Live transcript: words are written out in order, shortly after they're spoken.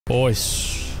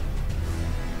Boys.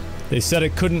 They said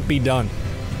it couldn't be done.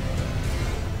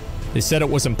 They said it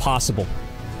was impossible.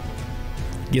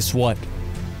 Guess what?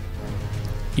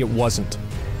 It wasn't.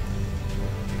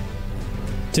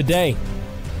 Today,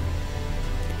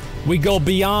 we go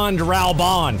beyond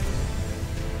Raubon.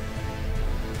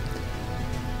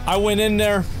 I went in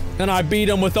there and I beat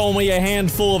him with only a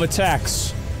handful of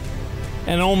attacks.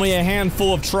 And only a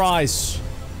handful of tries.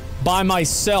 By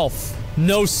myself.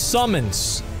 No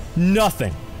summons.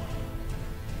 Nothing.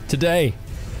 Today,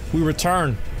 we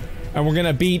return. And we're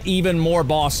gonna beat even more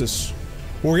bosses.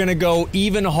 We're gonna go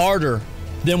even harder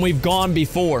than we've gone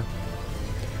before.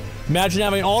 Imagine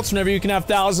having alts whenever you can have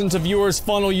thousands of viewers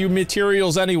funnel you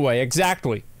materials anyway.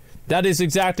 Exactly. That is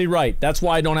exactly right. That's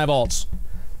why I don't have alts.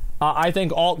 I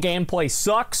think alt gameplay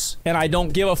sucks, and I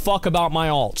don't give a fuck about my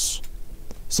alts.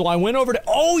 So I went over to-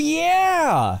 oh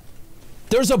yeah!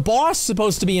 There's a boss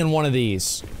supposed to be in one of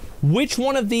these. Which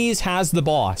one of these has the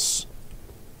boss?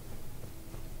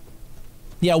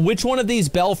 Yeah, which one of these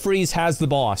belfries has the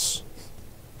boss?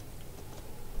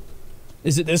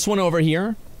 Is it this one over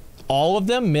here? All of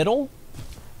them? Middle?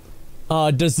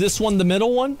 Does this one the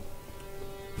middle one?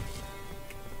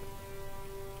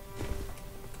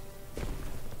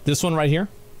 This one right here?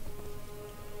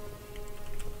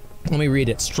 Let me read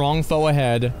it. Strong foe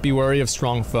ahead. Be wary of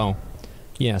strong foe.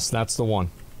 Yes, that's the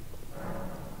one.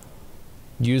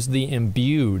 Use the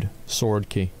imbued sword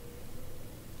key.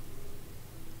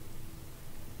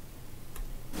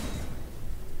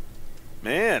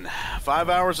 Man, 5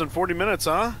 hours and 40 minutes,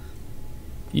 huh?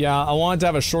 Yeah, I wanted to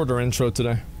have a shorter intro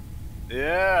today.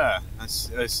 Yeah, I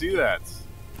see that.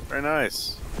 Very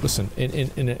nice. Listen,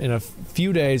 in a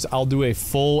few days, I'll do a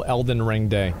full Elden Ring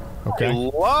day. Okay? I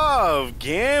love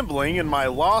gambling in my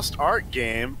Lost Art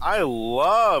game. I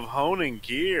love honing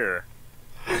gear.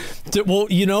 Well,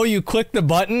 you know, you click the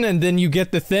button and then you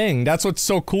get the thing. That's what's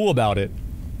so cool about it.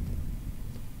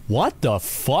 What the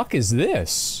fuck is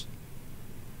this?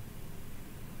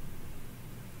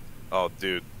 Oh,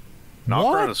 dude.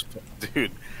 What? Is,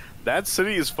 dude, that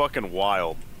city is fucking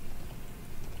wild.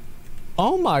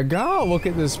 Oh my god, look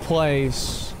at this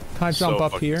place. Can I jump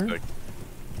up here? Sick.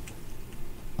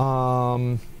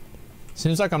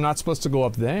 Seems like I'm not supposed to go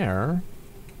up there.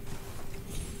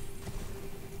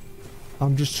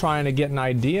 I'm just trying to get an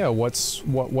idea what's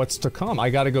to come.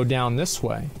 I gotta go down this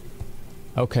way.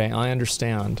 Okay, I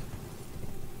understand.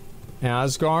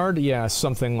 Asgard? Yeah,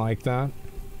 something like that.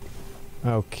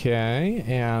 Okay,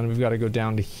 and we've got to go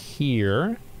down to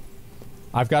here.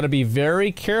 I've got to be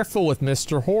very careful with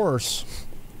Mr. Horse.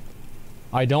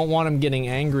 I don't want him getting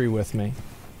angry with me.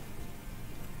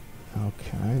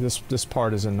 Okay, this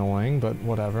part is annoying, but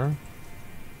whatever.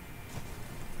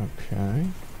 Okay.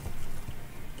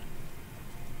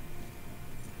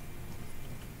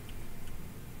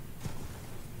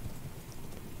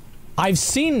 I've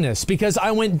seen this because I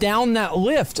went down that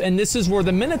lift and this is where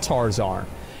the Minotaurs are.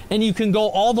 And you can go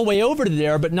all the way over to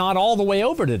there, but not all the way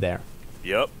over to there.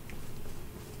 Yep.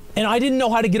 And I didn't know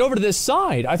how to get over to this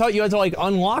side. I thought you had to, like,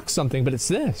 unlock something, but it's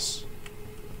this.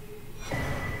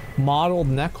 Modeled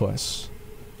necklace.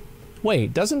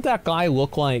 Wait, doesn't that guy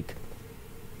look like...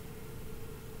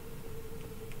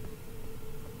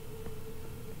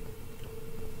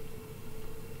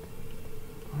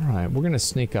 Alright, we're gonna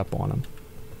sneak up on him.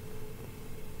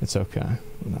 It's okay.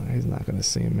 No, he's not gonna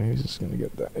see me. He's just gonna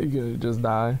get that. He's gonna just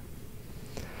die.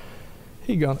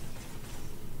 He gonna...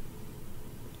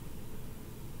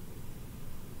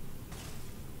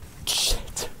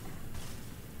 Shit.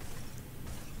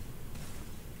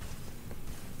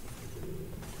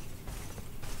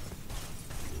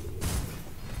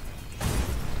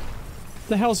 What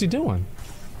the hell's he doing?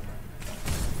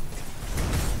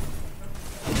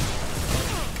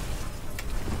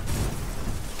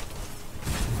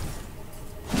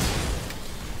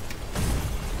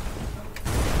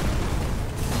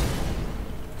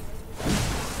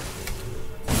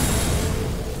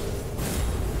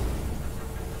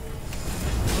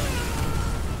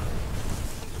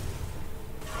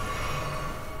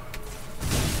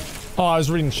 Oh, I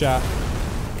was reading chat.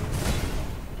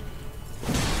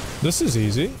 This is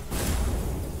easy.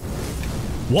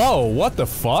 Whoa, what the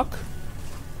fuck?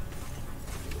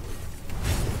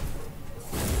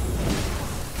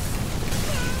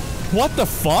 What the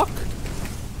fuck?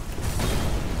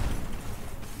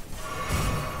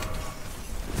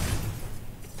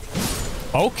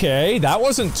 Okay, that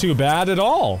wasn't too bad at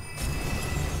all.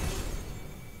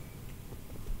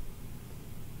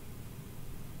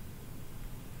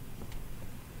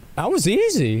 That was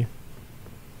easy.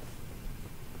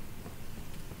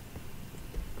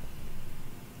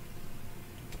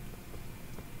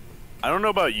 I don't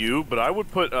don't know about you, but I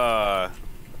would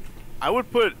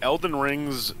put Elden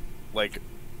Ring's like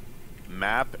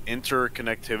map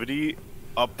interconnectivity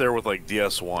up there with like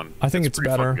DS1. I think it's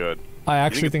better. Good. I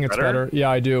actually think it's better. Yeah,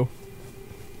 I do.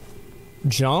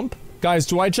 Jump? Guys,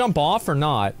 do I jump off or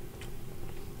not?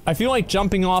 I feel like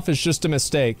jumping off is just a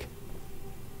mistake.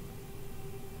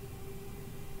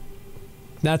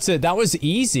 That's it. That was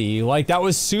easy. Like, that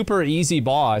was super easy,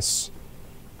 boss.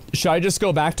 Should I just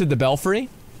go back to the Belfry?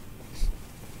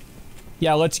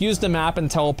 Yeah, let's use the map and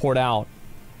teleport out.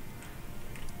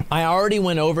 I already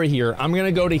went over here. I'm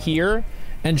gonna go to here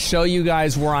and show you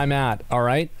guys where I'm at,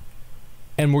 alright?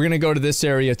 And we're gonna go to this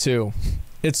area too.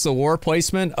 It's the war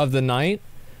placement of the night.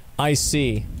 I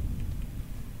see.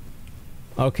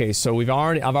 Okay, so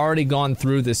I've already gone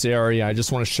through this area. I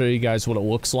just want to show you guys what it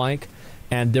looks like.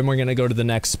 And then we're gonna go to the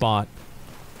next spot.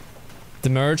 The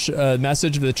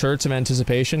message of the Church of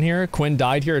Anticipation here. Quinn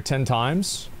died here 10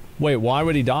 times. Wait, why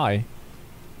would he die?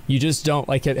 You just don't,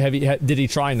 like, did he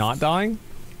try not dying?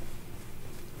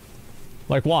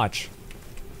 Like, watch.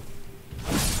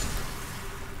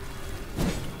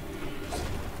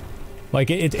 Like,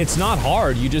 it's not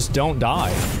hard, you just don't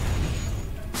die.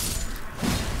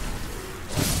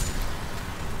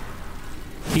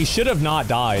 He should have not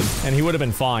died, and he would have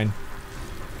been fine.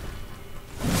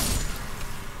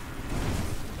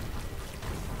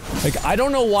 Like, I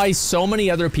don't know why so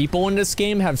many other people in this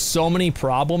game have so many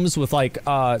problems with, like,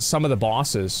 some of the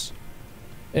bosses.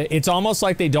 It's almost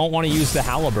like they don't want to use the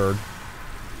halberd.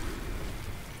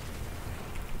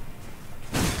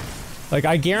 Like,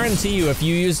 I guarantee you, if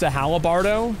you use the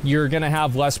Halabardo, you're gonna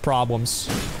have less problems.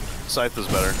 Scythe is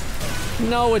better.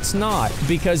 No, it's not.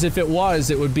 Because if it was,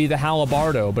 it would be the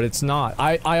Halabardo, but it's not.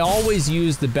 I always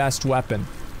use the best weapon.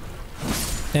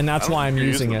 And that's why I'm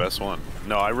using it. The best one.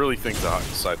 No, I really think the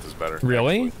Scythe is better.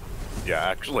 Really?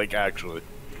 Actually. Yeah, actually.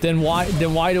 Then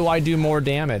why do I do more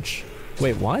damage?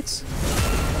 Wait, what?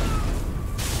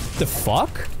 The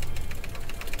fuck?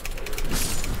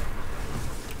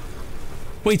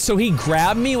 Wait, so he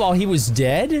grabbed me while he was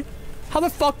dead? How the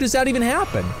fuck does that even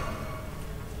happen?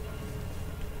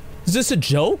 Is this a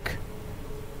joke?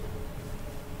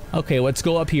 Okay, let's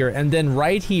go up here. And then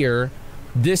right here,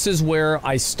 this is where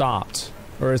I stopped.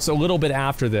 Or it's a little bit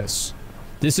after this.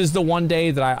 This is the one day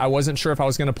that I wasn't sure if I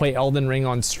was going to play Elden Ring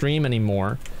on stream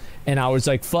anymore. And I was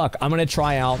like, fuck, I'm going to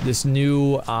try out this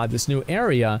new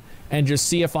area and just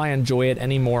see if I enjoy it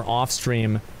any more off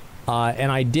stream.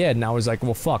 And I did, and I was like,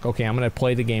 well, fuck, okay, I'm gonna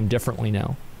play the game differently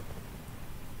now.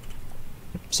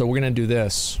 So we're gonna do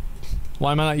this.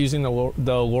 Why am I not using the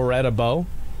Loretta bow?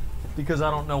 Because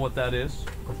I don't know what that is.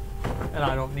 And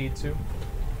I don't need to.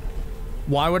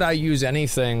 Why would I use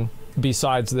anything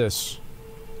besides this?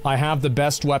 I have the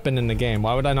best weapon in the game.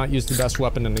 Why would I not use the best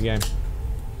weapon in the game?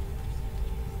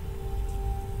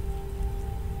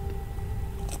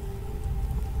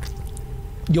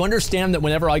 You understand that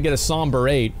whenever I get a Somber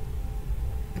 8,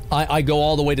 I go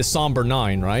all the way to Somber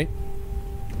 9, right?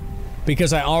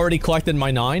 Because I already collected my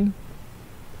 9?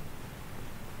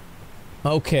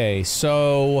 Okay,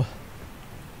 so...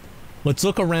 let's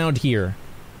look around here.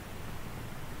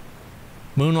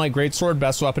 Moonlight Greatsword,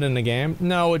 best weapon in the game?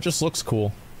 No, it just looks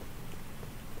cool.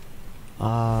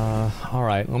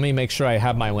 Alright, let me make sure I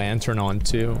have my lantern on,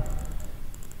 too.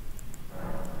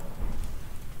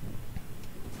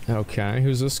 Okay,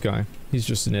 who's this guy? He's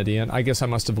just an idiot. I guess I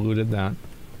must have looted that.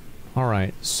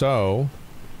 Alright, so...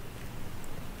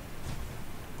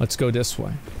 let's go this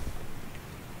way.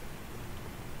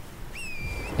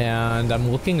 And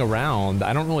I'm looking around.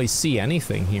 I don't really see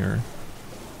anything here.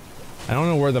 I don't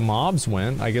know where the mobs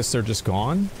went. I guess they're just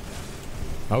gone?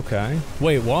 Okay.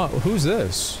 Wait, what? Who's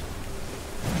this?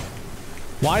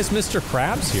 Why is Mr.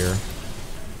 Krabs here?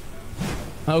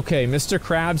 Okay, Mr.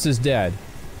 Krabs is dead.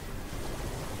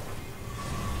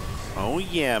 Oh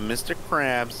yeah, Mr.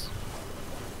 Krabs.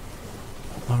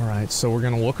 Alright, so we're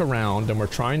gonna look around and we're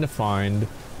trying to find...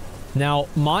 Now,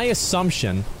 my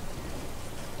assumption,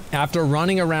 after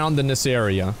running around in this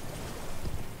area,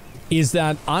 is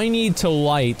that I need to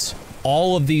light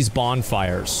all of these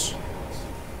bonfires.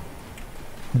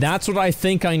 That's what I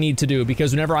think I need to do,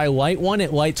 because whenever I light one,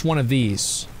 it lights one of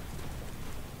these.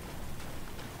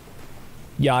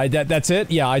 Yeah, that's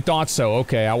it? Yeah, I thought so.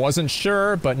 Okay, I wasn't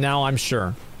sure, but now I'm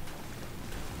sure.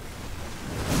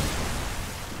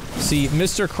 See,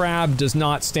 Mr. Crab does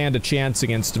not stand a chance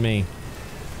against me.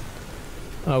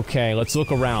 Okay, let's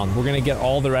look around. We're gonna get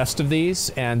all the rest of these,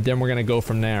 and then we're gonna go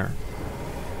from there.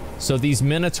 So these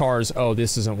Minotaurs... oh,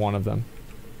 this isn't one of them.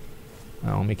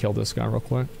 Oh, let me kill this guy real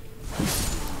quick.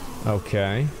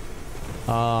 Okay.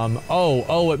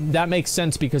 That makes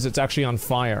sense because it's actually on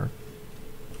fire.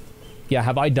 Yeah,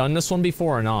 have I done this one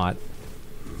before or not?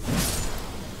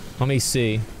 Let me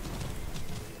see.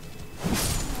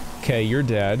 Okay, you're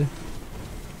dead.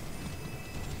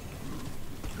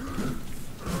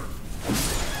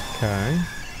 Okay.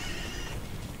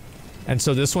 And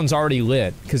so this one's already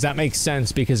lit, because that makes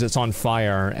sense because it's on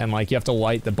fire, and like you have to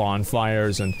light the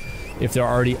bonfires, and if they're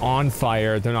already on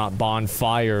fire, they're not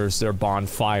bonfires, they're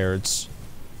bonfires.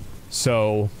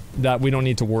 So that we don't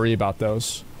need to worry about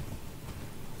those.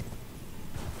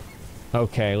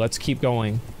 Okay, let's keep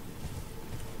going.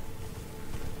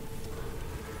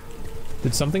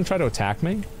 Did something try to attack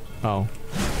me? Oh.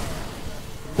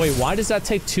 Wait, why does that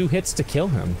take 2 hits to kill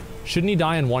him? Shouldn't he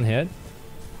die in 1 hit?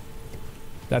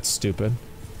 That's stupid.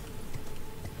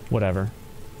 Whatever.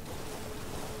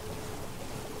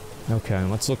 Okay,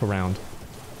 let's look around.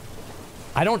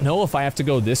 I don't know if I have to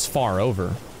go this far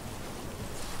over.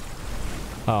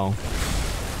 Oh.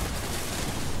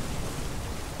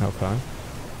 Okay.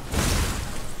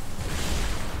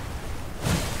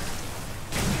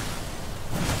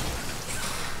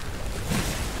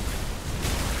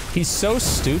 He's so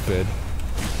stupid.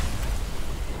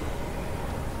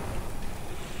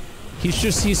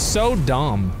 He's so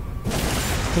dumb.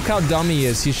 Look how dumb he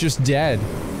is. He's just dead.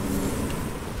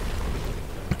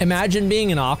 Imagine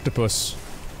being an octopus.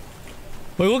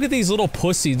 Like, look at these little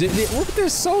pussies. Look, they're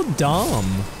so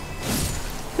dumb.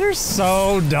 They're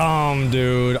so dumb,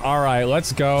 dude. Alright,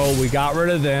 let's go. We got rid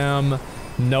of them.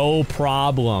 No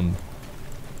problem.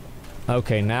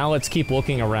 Okay, now let's keep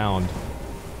looking around.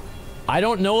 I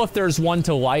don't know if there's one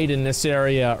to light in this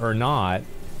area or not,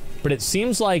 but it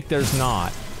seems like there's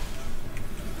not.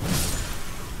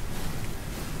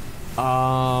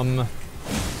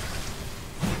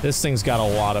 This thing's got a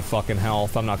lot of fucking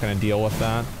health. I'm not gonna deal with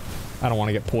that. I don't want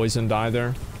to get poisoned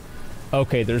either.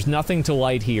 Okay, there's nothing to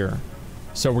light here.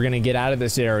 So we're gonna get out of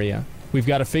this area. We've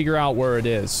got to figure out where it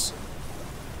is.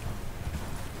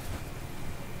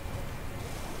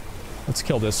 Let's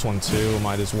kill this one too,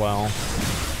 might as well.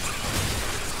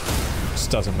 Just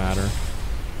doesn't matter.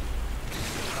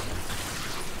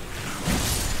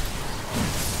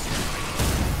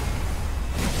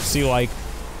 See, like,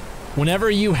 whenever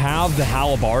you have the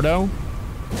Halabardo,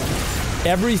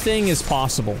 everything is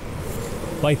possible.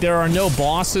 Like, there are no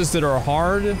bosses that are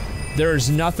hard. There's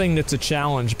nothing that's a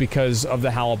challenge because of the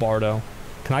Halabardo.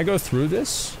 Can I go through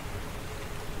this?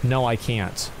 No, I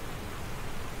can't.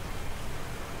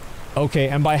 Okay,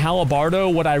 and by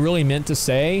Halabardo, what I really meant to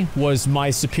say was my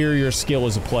superior skill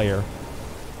as a player.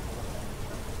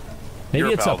 Maybe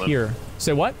it's up here.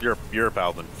 Say what? You're a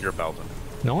paladin. You're a paladin.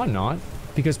 No, I'm not.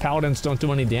 Because paladins don't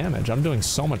do any damage. I'm doing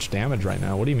so much damage right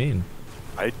now. What do you mean?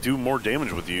 I do more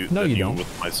damage with you no, than you don't.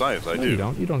 With my scythe. I no, do. You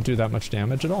don't. You don't do that much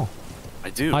damage at all. I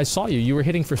do. I saw you. You were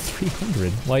hitting for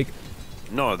 300. Like...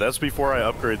 No, that's before I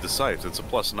upgrade the scythe. It's a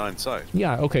 +9 scythe.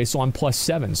 Yeah, okay, so I'm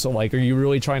 +7. So, like, are you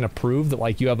really trying to prove that,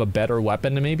 like, you have a better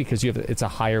weapon than me because you have it's a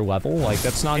higher level? Like,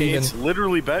 that's not even... It's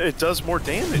literally better. It does more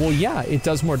damage. Well, yeah, it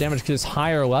does more damage because it's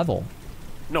higher level.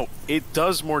 No, it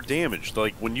does more damage.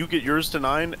 Like, when you get yours to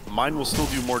 9, mine will still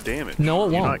do more damage. No,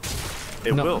 it won't.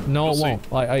 It will. No, it won't.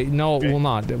 No, it will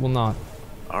not. It will not.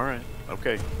 Alright,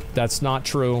 okay. That's not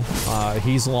true.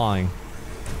 He's lying.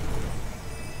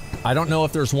 I don't know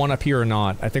if there's one up here or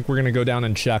not. I think we're gonna go down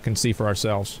and check and see for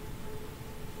ourselves.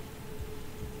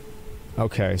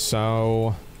 Okay,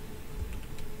 so...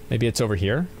 maybe it's over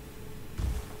here?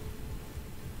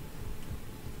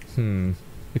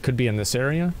 It could be in this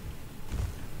area?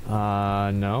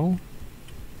 No.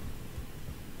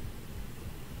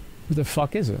 Who the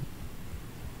fuck is it?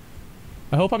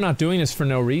 I hope I'm not doing this for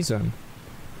no reason.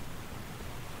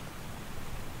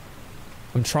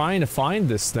 I'm trying to find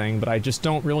this thing, but I just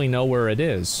don't really know where it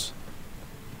is.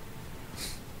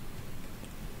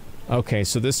 Okay,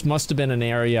 so this must have been an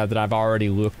area that I've already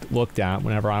looked at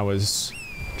whenever I was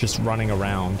just running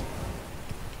around.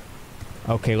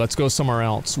 Okay, let's go somewhere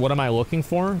else. What am I looking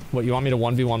for? What, you want me to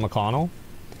 1v1 McConnell?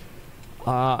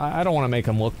 I don't want to make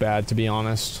him look bad, to be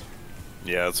honest.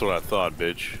 Yeah, that's what I thought,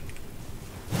 bitch.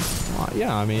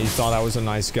 Yeah, I mean, you thought I was a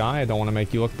nice guy. I don't want to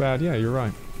make you look bad. Yeah, you're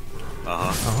right.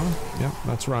 Yeah,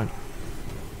 that's right.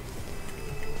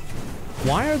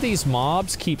 Why are these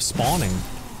mobs keep spawning?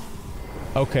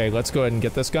 Okay, let's go ahead and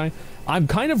get this guy. I'm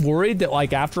kind of worried that,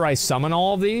 like, after I summon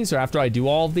all of these, or after I do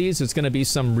all of these, it's gonna be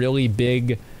some really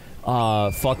big,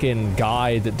 fucking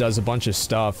guy that does a bunch of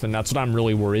stuff, and that's what I'm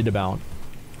really worried about.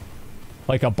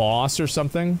 Like a boss or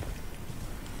something.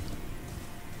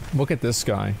 Look at this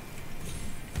guy.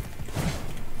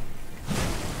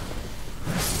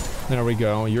 There we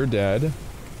go, you're dead.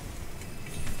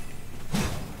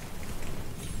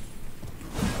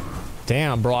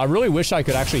 Damn, bro, I really wish I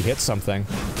could actually hit something.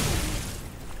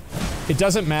 It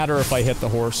doesn't matter if I hit the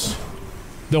horse.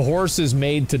 The horse is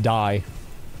made to die.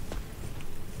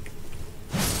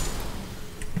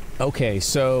 Okay,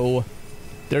 so...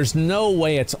 There's no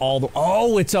way it's all the...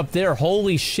 Oh, it's up there.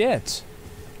 Holy shit.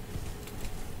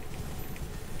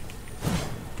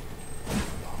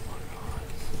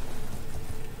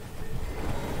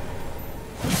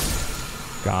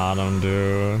 Got him,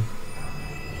 dude.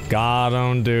 Got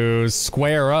him, dude.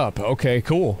 Square up. Okay,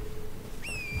 cool.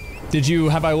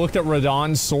 Have I looked at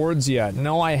Radahn's swords yet?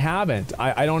 No, I haven't.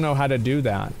 I don't know how to do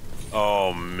that.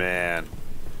 Oh, man.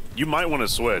 You might want to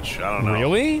switch. I don't know.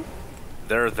 Really?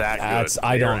 They're that good.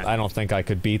 I don't think I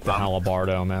could beat the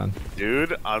Halabardo, man.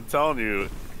 Dude, I'm telling you,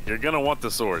 you're gonna want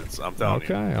the swords. I'm telling you.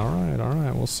 Okay,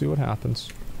 alright. We'll see what happens.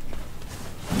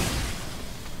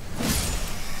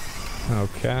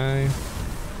 Okay.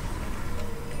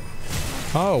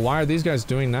 Oh, why are these guys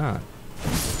doing that?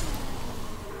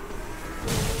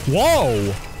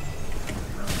 Whoa!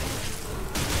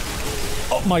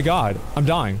 Oh my god, I'm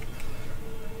dying.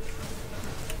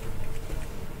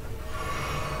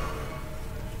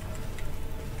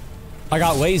 I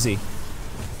got lazy.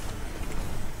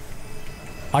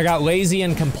 I got lazy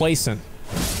and complacent.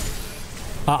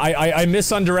 I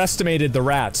misunderestimated the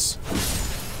rats.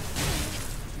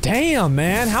 Damn,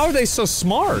 man, how are they so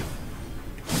smart?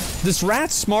 This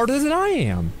rat's smarter than I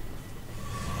am.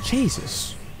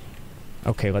 Jesus.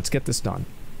 Okay, let's get this done.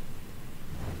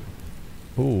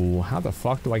 Ooh, how the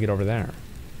fuck do I get over there?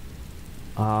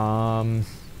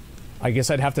 I guess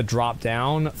I'd have to drop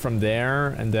down from there,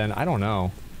 and then, I don't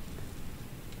know.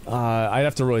 I'd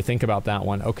have to really think about that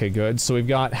one. Okay, good. So we've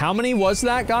got... How many was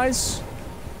that, guys?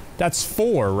 That's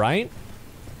 4, right?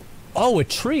 Oh, a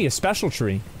tree. A special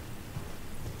tree.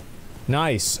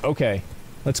 Nice. Okay.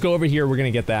 Let's go over here. We're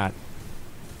gonna get that.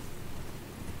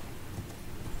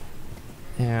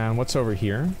 And what's over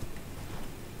here?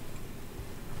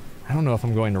 I don't know if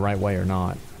I'm going the right way or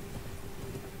not.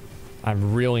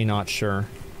 I'm really not sure.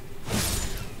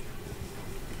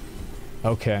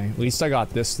 Okay. At least I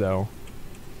got this, though.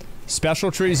 Special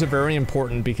trees are very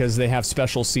important because they have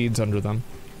special seeds under them.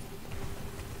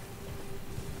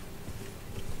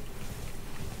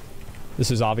 This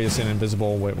is obviously an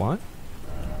invisible... Wait, what?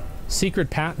 Secret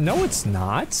path? No, it's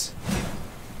not.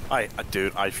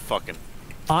 Dude, I fucking...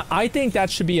 I think that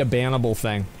should be a bannable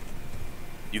thing.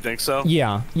 You think so?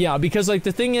 Yeah, because, like,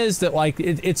 the thing is that, like,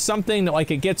 it's something that,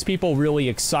 like, it gets people really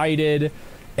excited...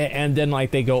 And then,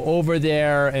 like, they go over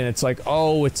there, and it's like,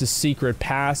 oh, it's a secret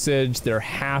passage, they're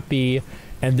happy,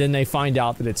 and then they find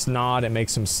out that it's not, it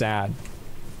makes them sad.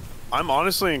 I'm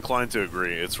honestly inclined to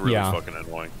agree, it's really fucking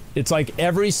annoying. It's like,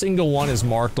 every single one is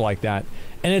marked like that.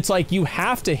 And it's like, you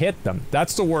have to hit them.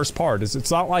 That's the worst part, is it's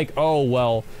not like, oh,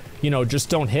 well, you know, just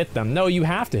don't hit them. No, you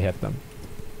have to hit them.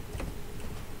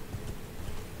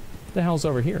 What the hell's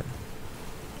over here?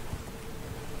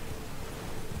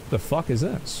 The fuck is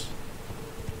this?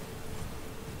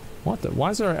 What the? Why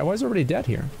is everybody dead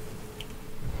here?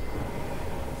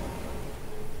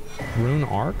 Rune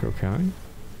Arc, okay.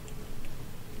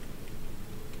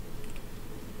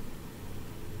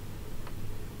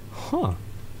 Huh.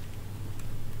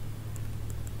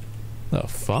 The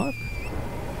fuck?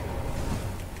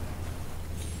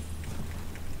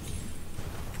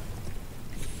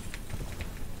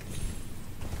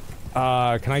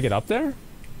 Can I get up there?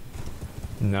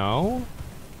 No.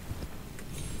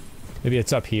 Maybe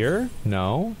it's up here?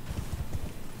 No.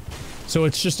 So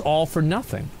it's just all for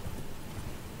nothing.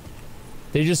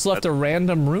 They just left a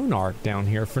random rune arc down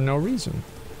here for no reason.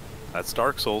 That's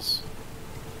Dark Souls.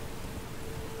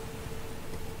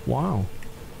 Wow.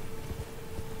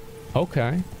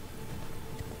 Okay.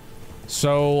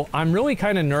 So, I'm really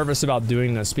kind of nervous about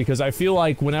doing this because I feel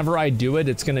like whenever I do it,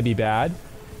 it's going to be bad.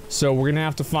 So we're going to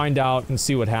have to find out and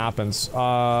see what happens.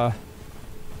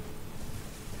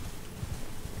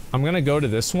 I'm gonna go to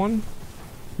this one.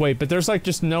 Wait, but there's like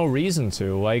just no reason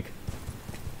to, like...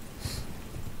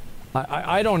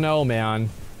 I don't know, man.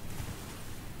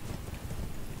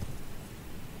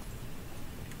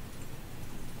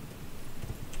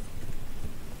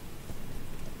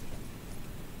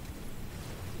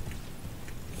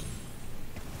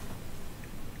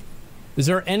 Is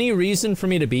there any reason for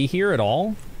me to be here at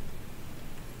all?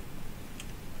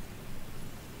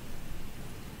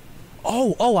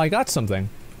 Oh, I got something.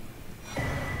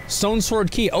 Stone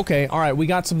Sword Key. Okay, alright, we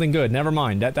got something good. Never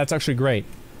mind. That's actually great.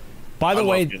 By the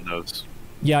way...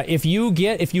 Yeah, if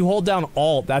you hold down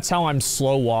Alt, that's how I'm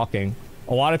slow walking.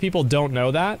 A lot of people don't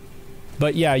know that.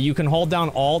 But yeah, you can hold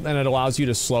down Alt and it allows you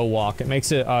to slow walk. It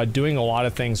makes it, doing a lot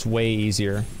of things way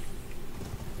easier.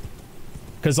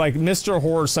 Because, like, Mr.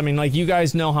 Horse, I mean, like, you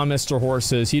guys know how Mr.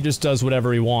 Horse is. He just does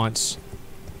whatever he wants.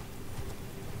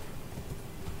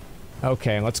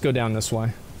 Okay, let's go down this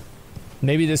way.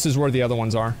 Maybe this is where the other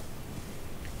ones are.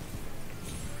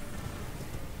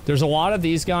 There's a lot of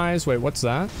these guys. Wait, what's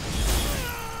that?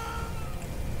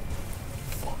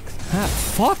 Fuck that.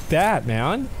 Fuck that,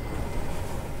 man.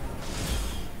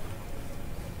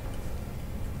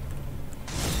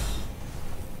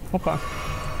 Okay.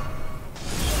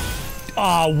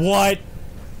 Ah, what?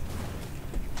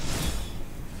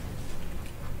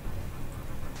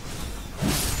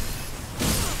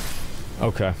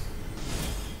 Okay.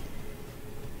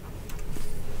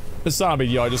 It's not a big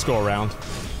deal, I just go around.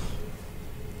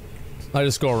 I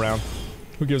just go around.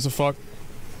 Who gives a fuck?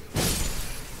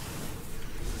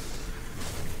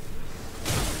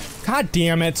 God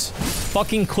damn it.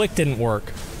 Fucking click didn't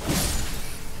work.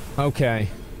 Okay.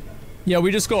 Yeah,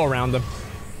 we just go around them.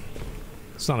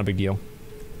 It's not a big deal.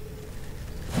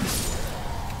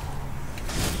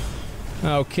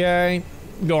 Okay.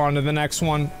 Go on to the next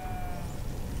one.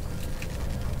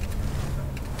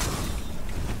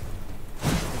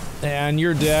 And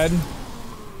you're dead.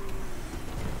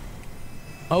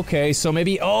 Okay, so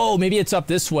maybe- oh, maybe it's up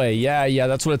this way. Yeah,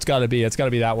 that's what it's gotta be. It's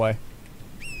gotta be that way.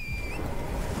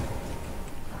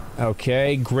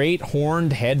 Okay, Great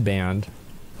Horned Headband.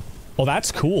 Well,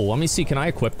 that's cool. Let me see, can I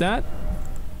equip that?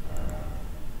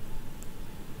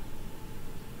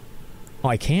 Oh,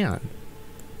 I can.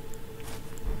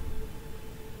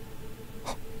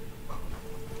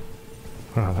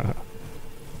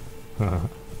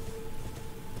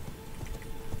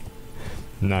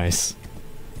 Nice.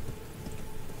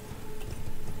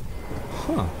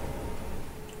 Huh.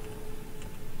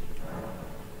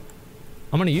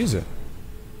 I'm gonna use it.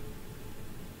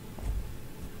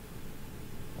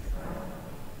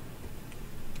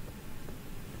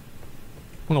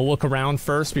 I'm gonna look around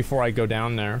first before I go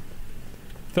down there.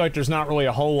 I feel like there's not really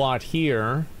a whole lot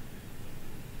here.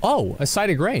 Oh, a Site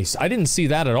of Grace. I didn't see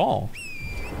that at all.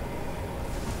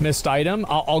 Missed item.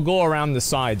 I'll go around the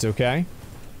sides, okay?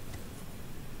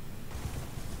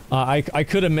 I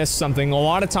could have missed something. A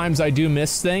lot of times I do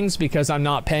miss things because I'm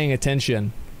not paying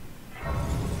attention.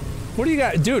 What do you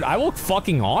got? Dude, I look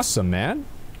fucking awesome, man.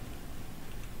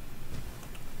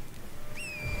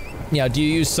 Yeah, do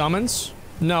you use summons?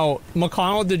 No.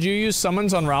 McConnell, did you use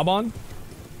summons on Raubon?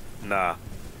 Nah.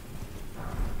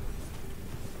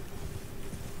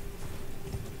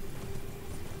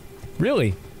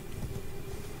 Really?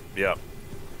 Yep.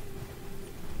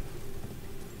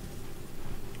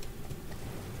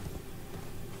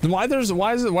 Then why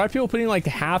are people putting like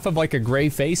half of like a gray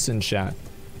face in chat?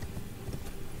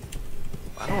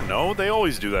 I don't know. They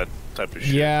always do that type of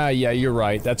shit. Yeah, you're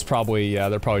right. That's probably, yeah,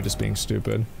 they're probably just being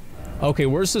stupid. Okay,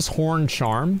 where's this Horn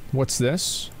Charm? What's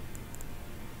this?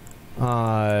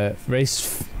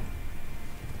 Race.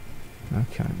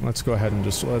 Okay, let's go ahead and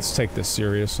just, let's take this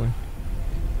seriously.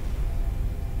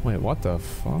 Wait, what the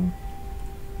fuck?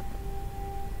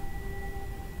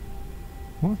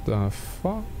 What the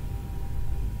fuck?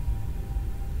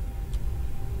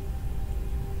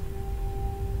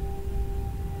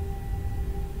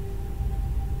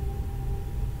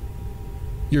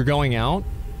 You're going out?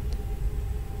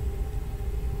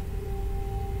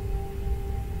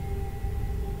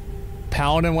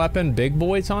 Paladin weapon, big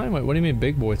boy time? Wait, what do you mean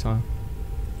big boy time?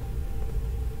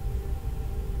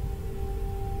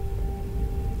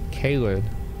 Kaled.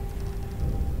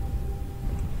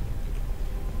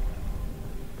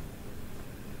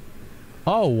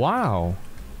 Oh, wow.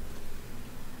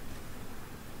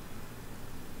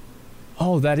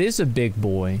 Oh, that is a big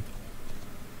boy.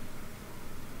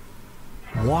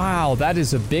 Wow, that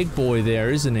is a big boy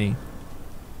there, isn't he?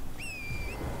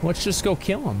 Let's just go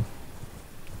kill him.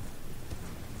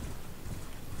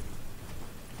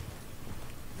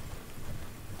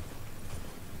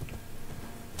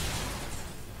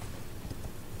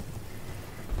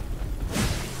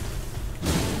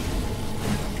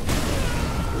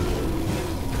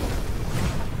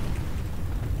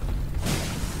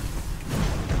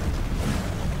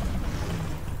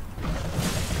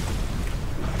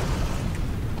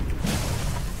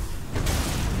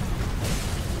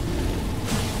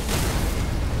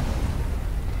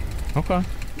 Okay.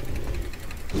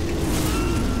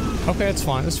 Okay, it's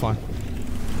fine, it's fine.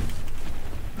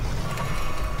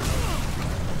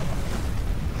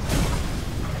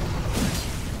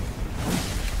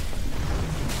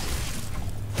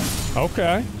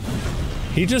 Okay.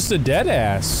 He just a dead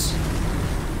ass.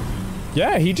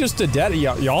 Yeah, he just a dead-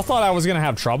 y'all thought I was gonna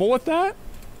have trouble with that?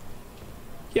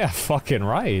 Yeah, fucking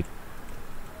right.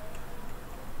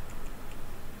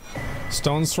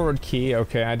 Stone sword key.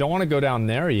 Okay, I don't want to go down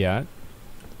there yet.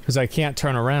 Because I can't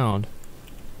turn around.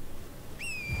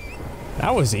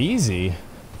 That was easy.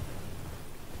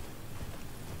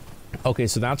 Okay,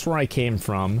 so that's where I came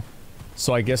from.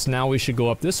 So I guess now we should go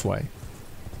up this way.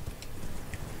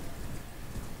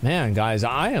 Man, guys,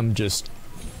 I am just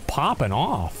popping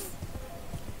off.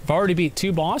 I've already beat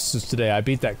 2 bosses today. I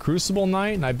beat that Crucible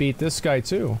Knight, and I beat this guy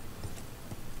too.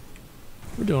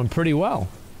 We're doing pretty well.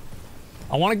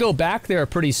 I want to go back there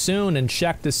pretty soon and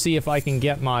check to see if I can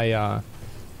get my,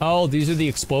 Oh, these are the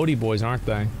explodey boys, aren't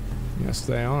they? Yes,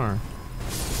 they are.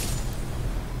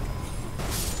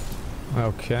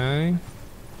 Okay.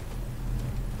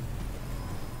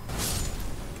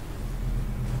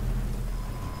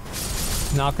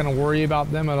 Not gonna worry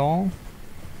about them at all.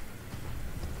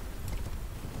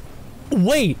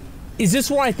 Wait! Is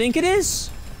this where I think it is?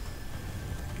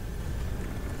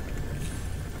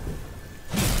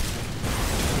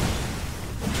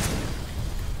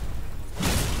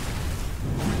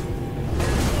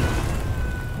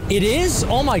 It is?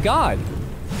 Oh my god.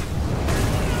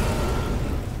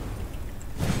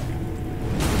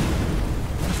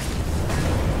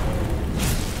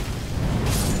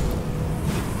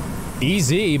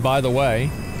 Easy, by the way.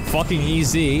 Fucking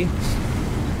easy.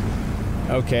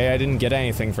 Okay, I didn't get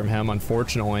anything from him,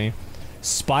 unfortunately.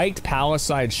 Spiked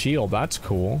Palisade Shield, that's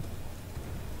cool.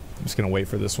 I'm just gonna wait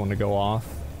for this one to go off.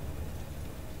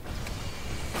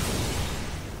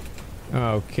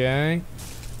 Okay.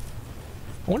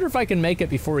 I wonder if I can make it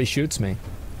before he shoots me.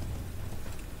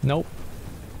 Nope.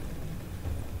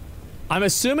 I'm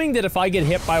assuming that if I get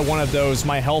hit by one of those,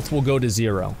 my health will go to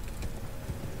 0.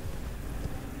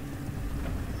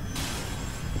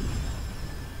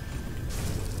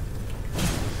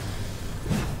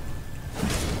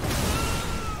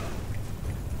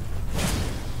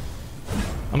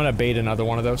 I'm gonna bait another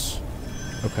one of those.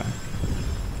 Okay.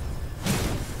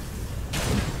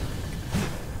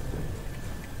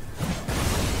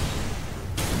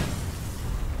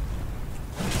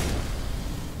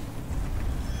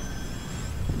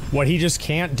 What, he just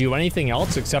can't do anything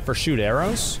else except for shoot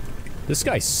arrows? This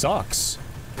guy sucks.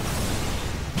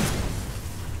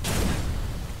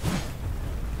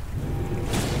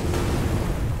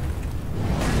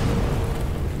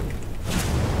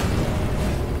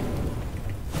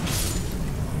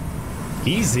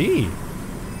 Easy.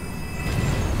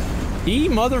 E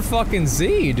motherfucking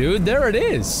Z, dude. There it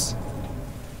is.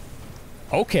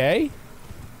 Okay.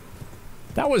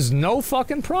 That was no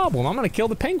fucking problem. I'm gonna kill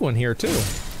the penguin here, too.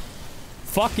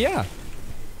 Fuck yeah.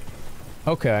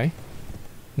 Okay.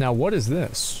 Now, what is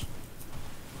this?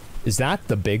 Is that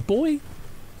the big boy?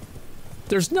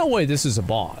 There's no way this is a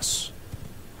boss.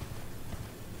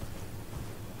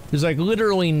 There's like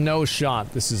literally no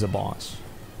shot this is a boss.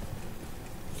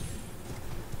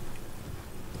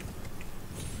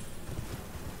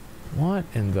 What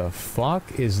in the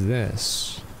fuck is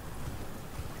this?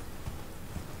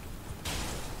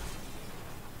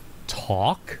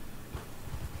 Talk?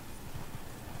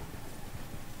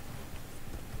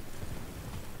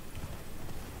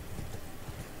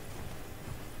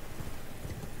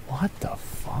 What the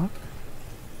fuck?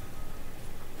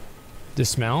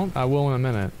 Dismount? I will in a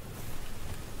minute.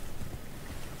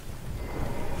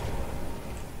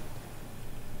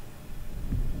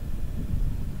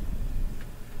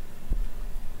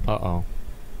 Uh-oh.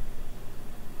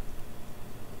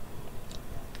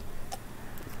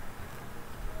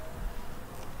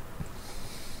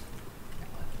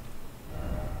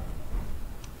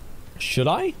 Should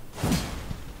I?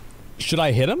 Should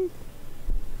I hit him?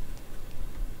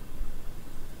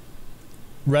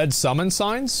 Red summon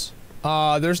signs?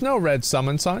 There's no red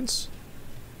summon signs.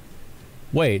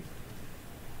 Wait.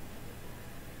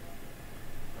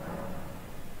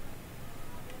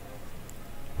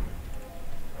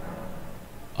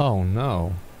 Oh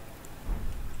no.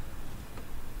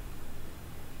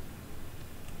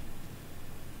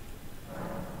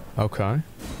 Okay.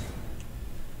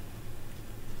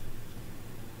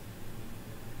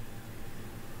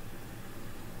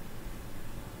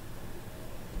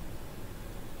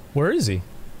 Where is he?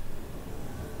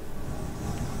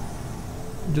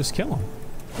 Just kill him.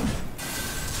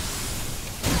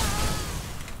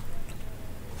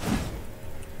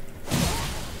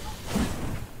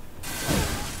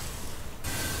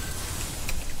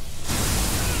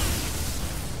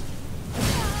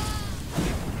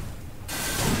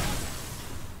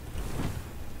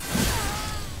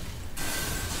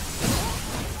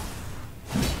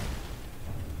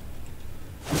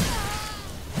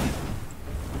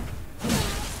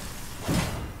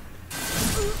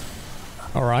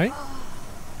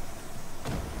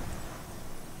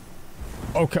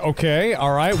 Okay,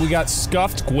 alright, we got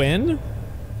Scuffed Gwyn.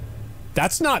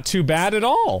 That's not too bad at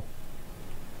all.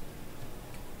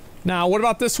 Now, what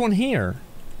about this one here?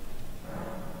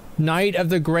 Knight of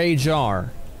the Grey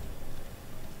Jar.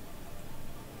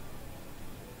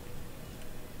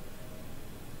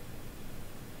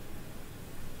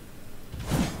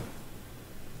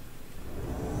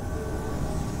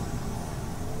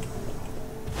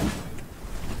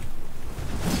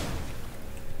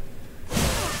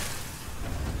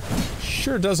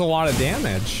 Sure does a lot of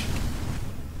damage.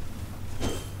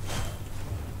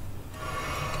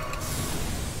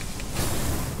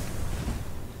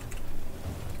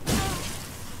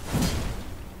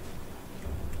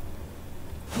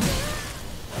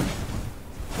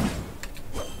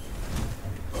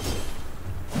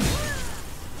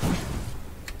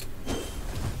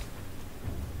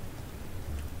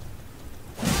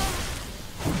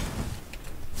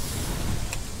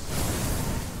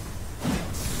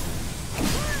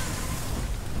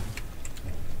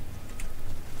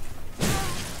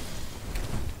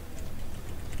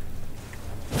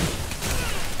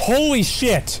 Holy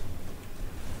shit!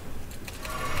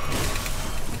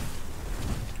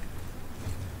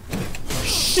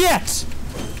 Shit!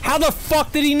 How the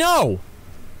fuck did he know?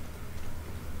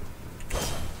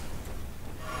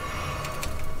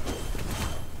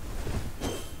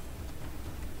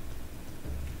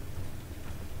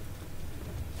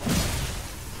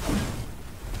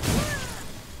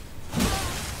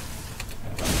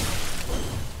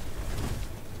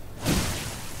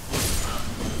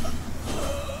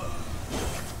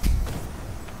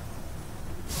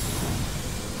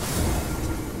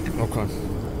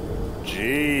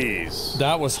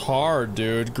 That was hard,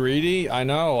 dude. Greedy? I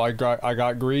know, I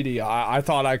got greedy. I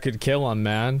thought I could kill him,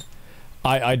 man.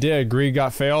 I did. Greed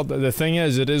got failed. The thing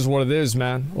is, it is what it is,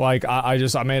 man. Like, I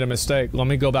made a mistake. Let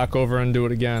me go back over and do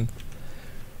it again.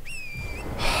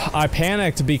 I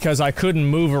panicked because I couldn't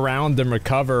move around and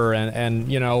recover,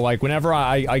 and you know, like, whenever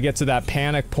I get to that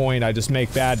panic point, I just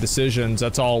make bad decisions.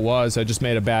 That's all it was. I just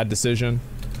made a bad decision.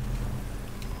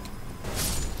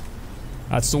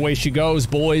 That's the way she goes,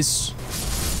 boys.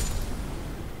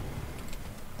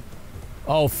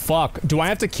 Oh, fuck. Do I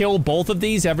have to kill both of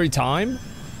these every time?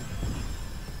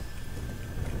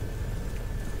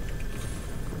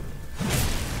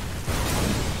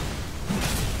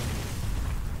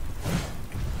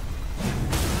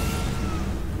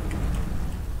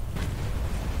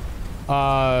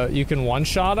 You can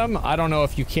one-shot him? I don't know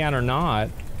if you can or not.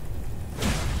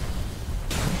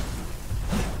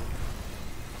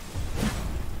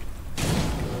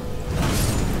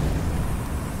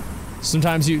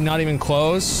 Sometimes you're not even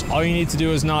close. All you need to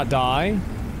do is not die.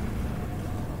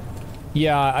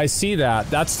 Yeah, I see that.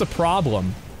 That's the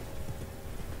problem.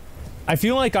 I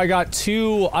feel like I got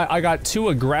too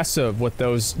aggressive with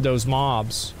those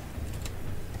mobs.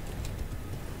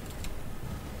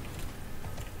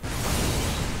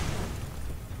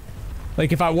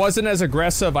 Like, if I wasn't as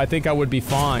aggressive, I think I would be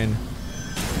fine.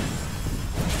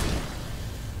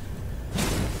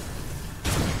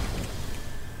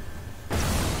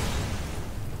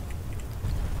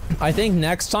 I think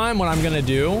next time what I'm gonna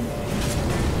do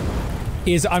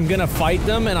is I'm gonna fight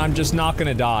them and I'm just not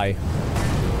gonna die.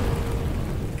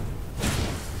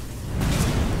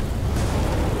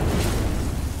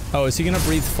 Oh, is he gonna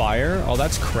breathe fire? Oh,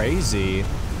 that's crazy.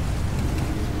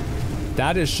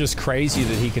 That is just crazy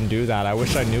that he can do that. I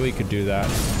wish I knew he could do that.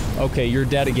 Okay, you're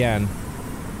dead again.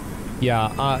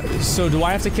 Yeah, so do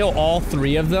I have to kill all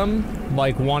three of them?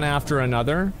 Like, one after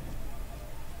another?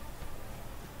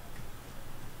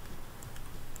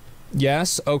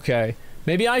 Yes? Okay.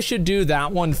 Maybe I should do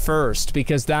that one first,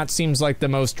 because that seems like the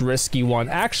most risky one.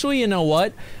 Actually, you know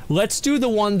what? Let's do the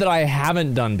one that I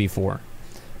haven't done before.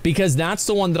 Because that's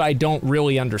the one that I don't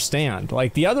really understand.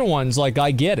 Like, the other ones, like,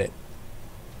 I get it.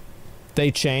 They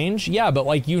change? Yeah, but,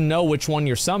 like, you know which one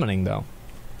you're summoning, though.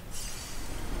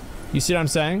 You see what I'm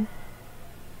saying?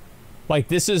 Like,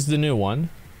 this is the new one.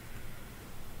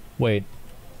 Wait.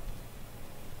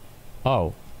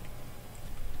 Oh.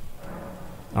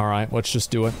 Alright, let's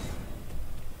just do it.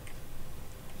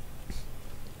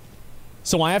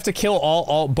 So I have to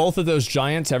kill both of those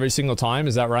giants every single time,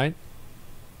 is that right?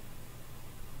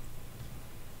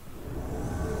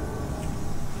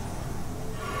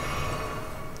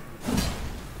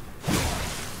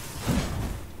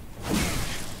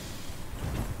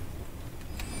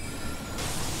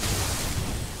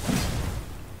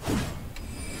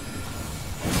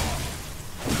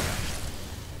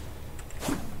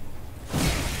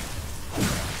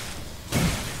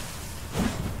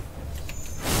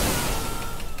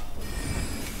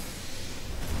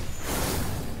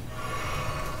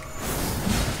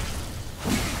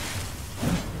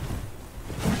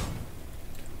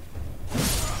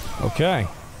 Okay.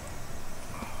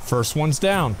 First one's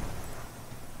down.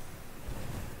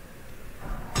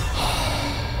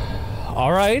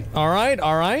 Alright, alright,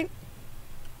 alright.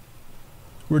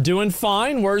 We're doing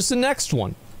fine. Where's the next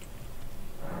one?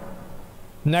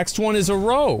 Next one is a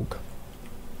rogue.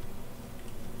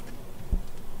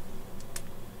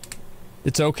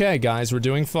 It's okay, guys. We're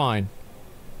doing fine.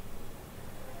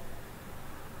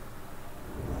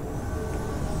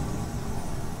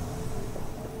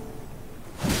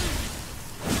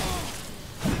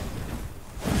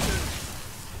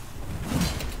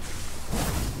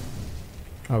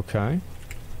 Okay.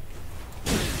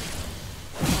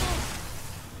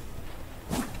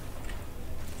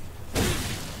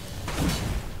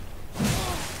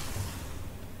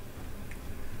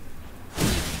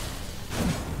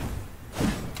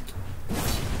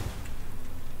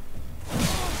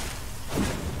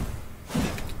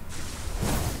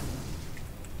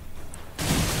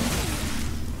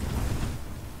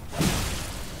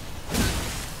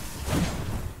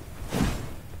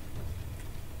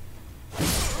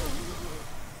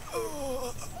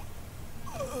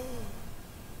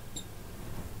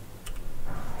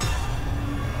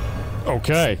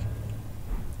 Okay.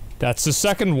 That's the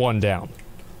second one down.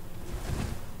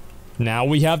 Now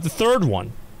we have the third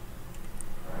one.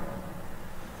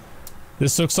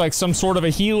 This looks like some sort of a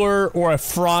healer or a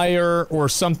friar or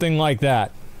something like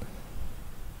that.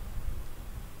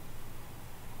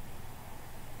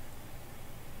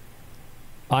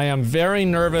 I am very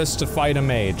nervous to fight a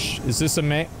mage. Is this a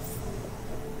mage?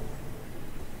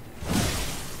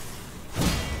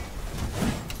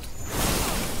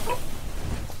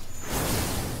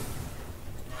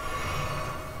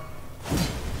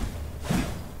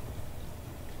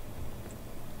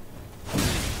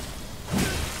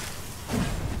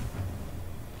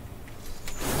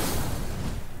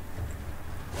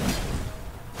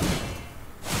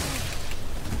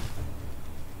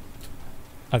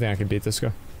 I think I can beat this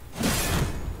guy.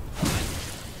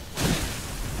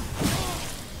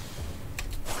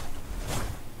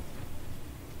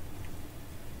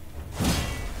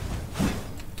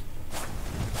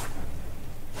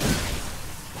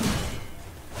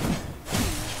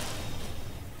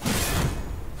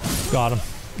 Got him.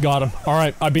 Got him.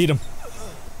 Alright, I beat him.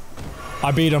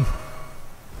 I beat him.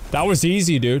 That was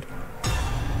easy, dude.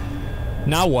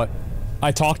 Now what?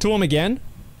 I talk to him again?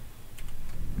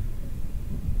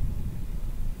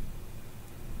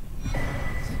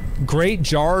 Great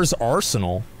Jar's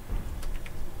Arsenal?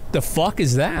 The fuck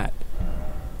is that?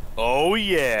 Oh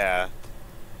yeah.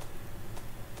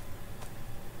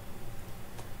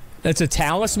 That's a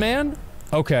talisman?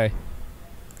 Okay.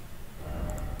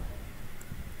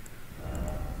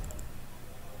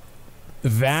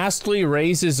 Vastly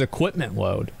raises equipment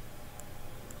load.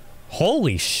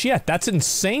 Holy shit, that's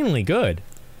insanely good.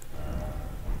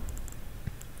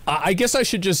 I guess I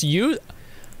should just use...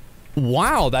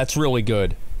 Wow, that's really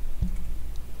good.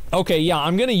 Okay, yeah,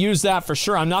 I'm gonna use that for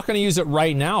sure. I'm not gonna use it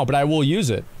right now, but I will use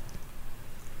it.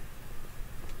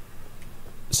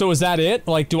 So is that it?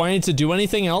 Like, do I need to do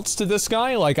anything else to this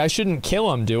guy? Like, I shouldn't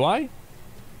kill him, do I?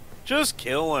 Just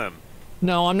kill him.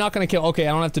 No, I'm not gonna kill... Okay,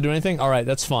 I don't have to do anything? Alright,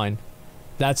 that's fine.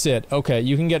 That's it. Okay,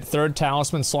 you can get third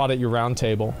talisman slot at your round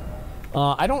table.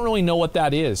 I don't really know what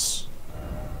that is.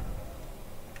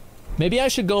 Maybe I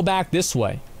should go back this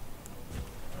way.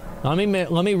 Let me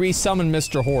resummon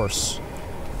Mr. Horse.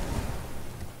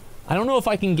 I don't know if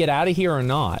I can get out of here or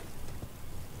not.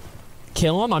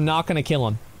 Kill him? I'm not gonna kill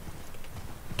him.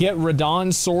 Get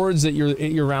Radon swords at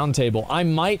your round table. I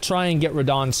might try and get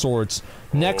Radon swords.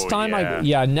 Next time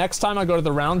next time I go to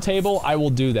the round table, I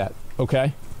will do that.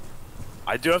 Okay?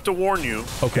 I do have to warn you.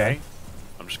 Okay.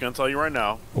 I'm just gonna tell you right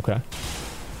now. Okay.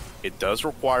 It does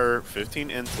require 15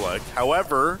 intellect.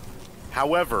 However,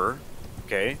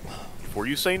 okay, before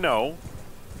you say no,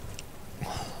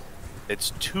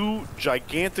 it's 2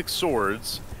 gigantic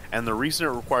swords, and the reason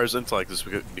it requires intellect is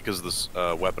because of this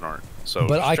weapon art. So,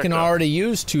 but I can already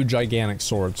use 2 gigantic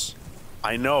swords.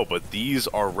 I know, but these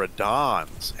are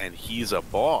Radon's, and he's a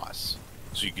boss,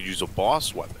 so you could use a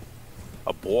boss weapon,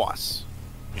 a boss.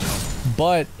 You know?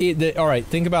 But all right,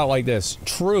 think about it like this.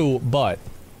 True, but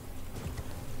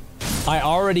I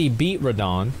already beat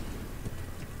Radon.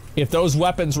 If those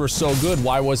weapons were so good,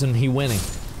 why wasn't he winning?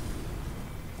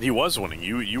 He was winning.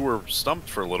 You were stumped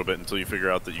for a little bit until you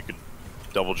figure out that you could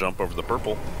double jump over the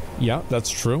purple. Yeah, that's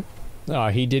true.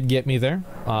 He did get me there.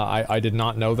 I did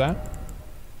not know that.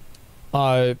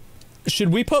 Should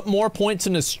we put more points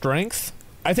into strength?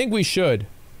 I think we should.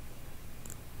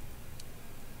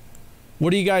 What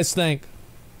do you guys think?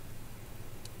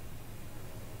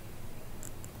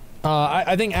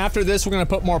 I think after this we're gonna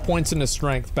put more points into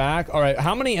strength back. Alright,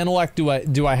 how many intellect do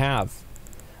I have?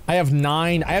 I have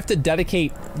 9. I have to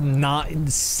dedicate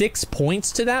 6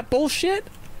 points to that bullshit?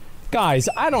 Guys,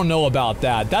 I don't know about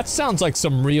that. That sounds like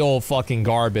some real fucking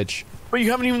garbage. But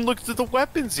you haven't even looked at the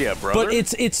weapons yet, brother. But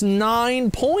it's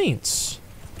 9 points.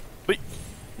 But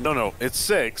no, it's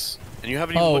 6, and you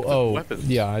haven't even looked at the weapons.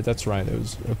 Yeah, that's right. It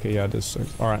was okay. Yeah, it is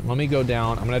 6. All right, let me go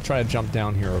down. I'm gonna try to jump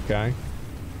down here. Okay.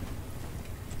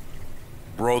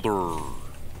 Brother.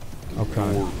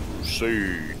 Okay. Your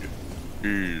crusade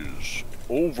is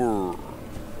over.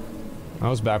 That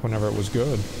was back whenever it was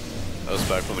good. That was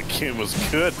back when the game was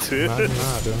good, dude. Imagine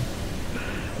that, dude.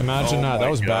 Imagine that. That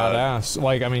was badass.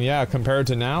 Like, I mean, yeah, compared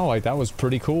to now, like, that was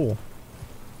pretty cool.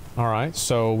 Alright,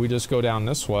 so we just go down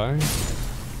this way.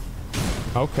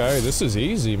 Okay, this is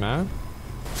easy, man.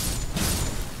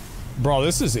 Bro,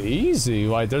 this is easy.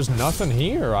 Like, there's nothing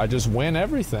here. I just win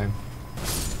everything.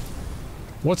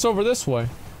 What's over this way?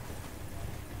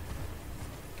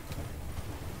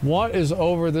 What is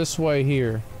over this way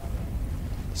here?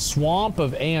 Swamp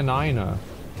of Aonina.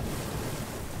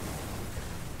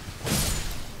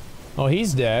 Oh,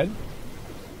 he's dead.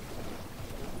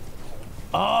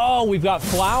 Oh, we've got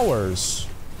flowers.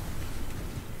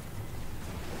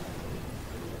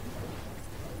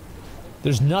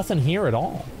 There's nothing here at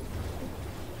all.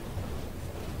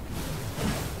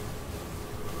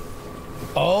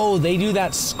 Oh, they do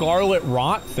that scarlet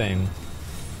rot thing.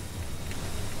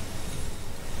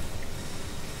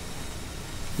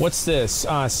 What's this?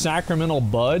 Sacramental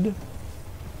bud?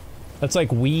 That's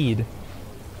like weed.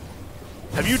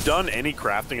 Have you done any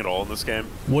crafting at all in this game?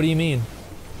 What do you mean?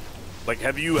 Like,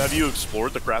 have you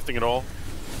explored the crafting at all?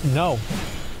 No.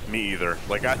 Me either.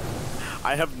 Like,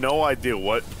 I have no idea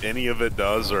what any of it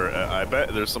does, or I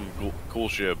bet there's some cool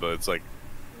shit, but it's like,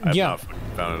 I've not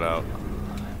found it out.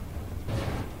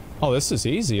 Oh, this is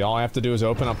easy. All I have to do is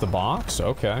open up the box?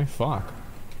 Okay, fuck.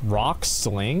 Rock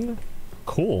sling?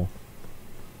 Cool.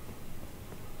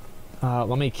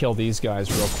 Let me kill these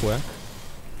guys real quick.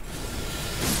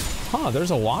 Huh,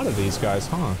 there's a lot of these guys,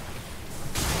 huh?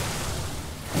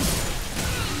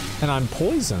 And I'm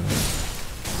poisoned.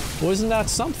 Well, isn't that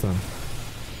something?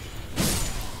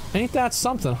 Ain't that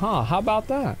something, huh? How about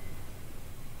that?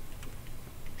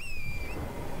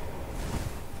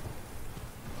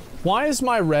 Why is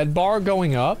my red bar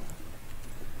going up?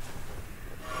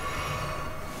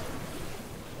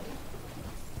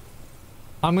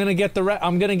 I'm gonna get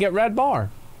red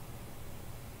bar.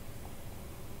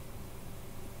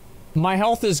 My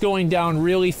health is going down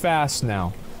really fast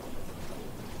now.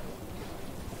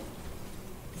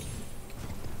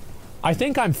 I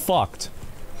think I'm fucked.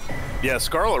 Yeah,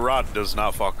 Scarlet Rot does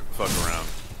not fuck around.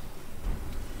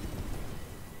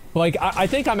 Like, I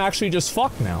think I'm actually just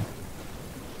fucked now.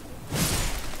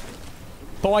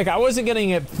 But like, I wasn't getting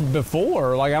it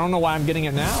before. Like, I don't know why I'm getting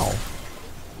it now.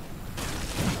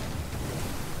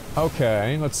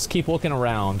 Okay, let's keep looking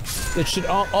around. It should,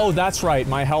 oh, that's right,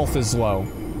 my health is low.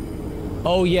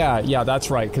 Oh yeah, that's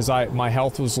right, because my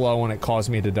health was low and it caused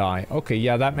me to die. Okay,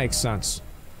 yeah, that makes sense.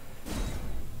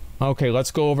 Okay,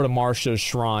 let's go over to Marcia's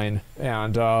shrine,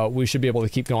 and we should be able to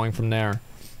keep going from there.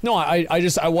 No, I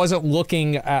wasn't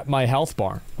looking at my health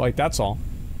bar. Like, that's all.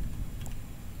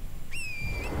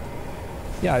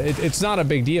 Yeah, it's not a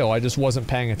big deal, I just wasn't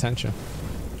paying attention.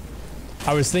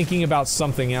 I was thinking about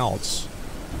something else.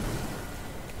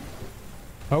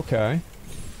 Okay.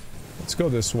 Let's go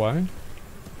this way.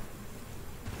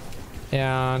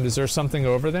 And is there something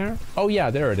over there? Oh yeah,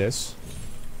 there it is.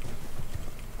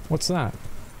 What's that?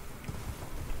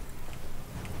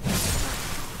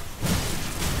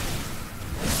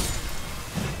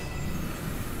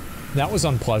 That was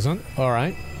unpleasant.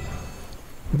 Alright.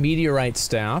 Meteorite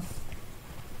staff.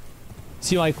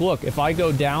 See, like, look, if I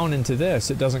go down into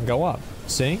this, it doesn't go up.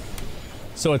 See?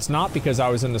 So it's not because I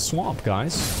was in the swamp,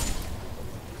 guys.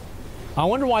 I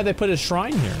wonder why they put a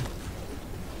shrine here.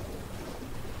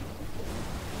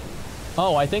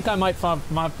 Oh, I think I might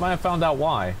have found out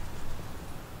why.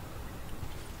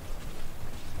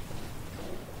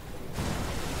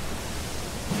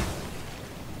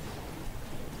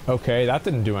 Okay, that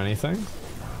didn't do anything.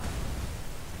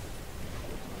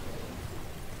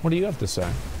 What do you have to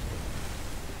say?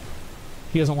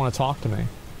 He doesn't want to talk to me.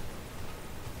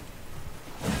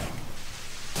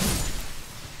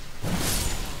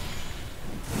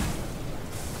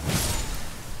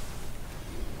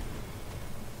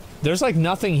 There's like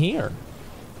nothing here.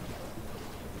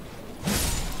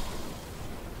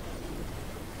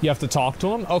 You have to talk to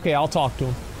him? Okay, I'll talk to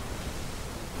him.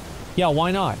 Yeah,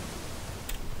 why not?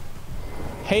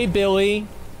 Hey, Billy.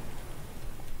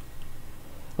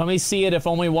 Let me see it if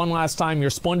only one last time. Your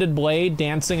splendid blade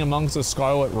dancing amongst the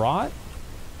scarlet rot?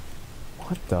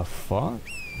 What the fuck?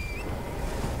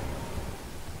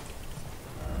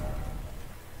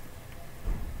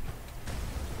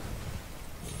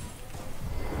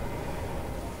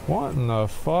 What in the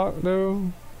fuck,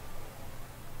 dude?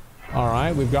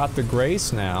 Alright, we've got the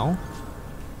grace now.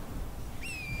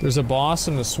 There's a boss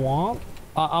in the swamp.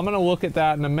 I'm gonna look at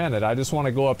that in a minute. I just want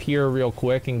to go up here real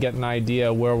quick and get an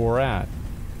idea where we're at.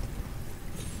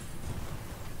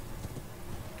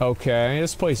 Okay,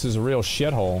 this place is a real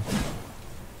shithole.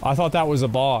 I thought that was a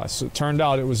boss. It turned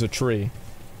out it was a tree.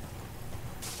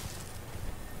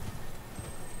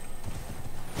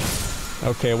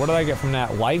 Okay, what did I get from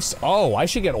that? Oh, I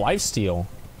should get lifesteal.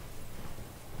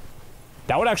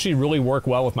 That would actually really work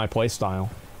well with my playstyle.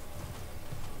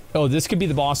 Oh, this could be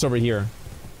the boss over here.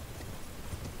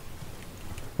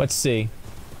 Let's see.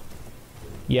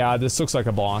 Yeah, this looks like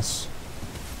a boss.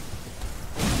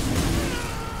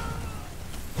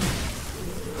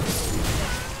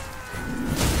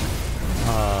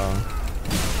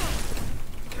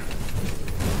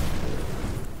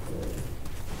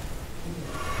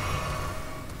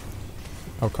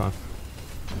 Okay.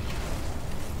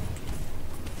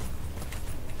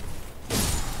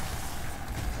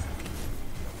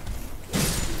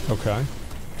 Okay.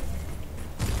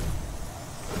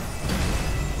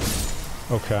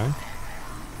 Okay.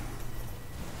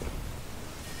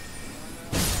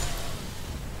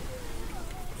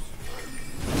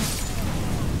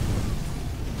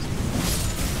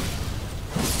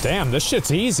 Damn, this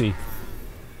shit's easy.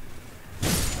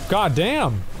 God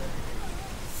damn.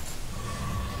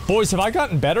 Boys, have I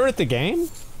gotten better at the game?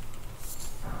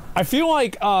 I feel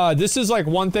like, this is like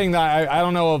one thing that I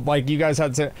don't know if like you guys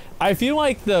had to say. I feel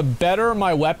like the better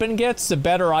my weapon gets, the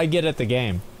better I get at the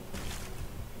game.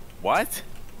 What?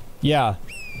 Yeah.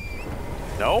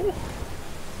 No?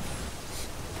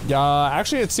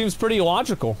 Actually it seems pretty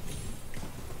logical.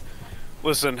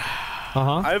 Listen,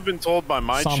 I've been told by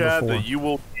my chat that you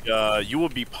will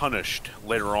be punished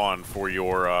later on for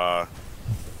your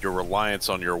reliance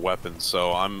on your weapons.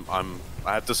 So I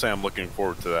have to say I'm looking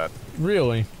forward to that.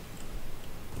 Really?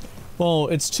 Well,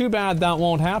 it's too bad that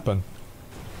won't happen.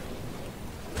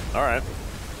 Alright.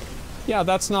 Yeah,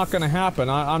 that's not gonna happen.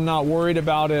 I'm not worried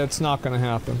about it. It's not gonna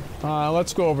happen.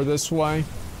 Let's go over this way.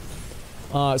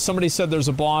 Somebody said there's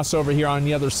a boss over here on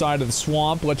the other side of the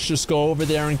swamp. Let's just go over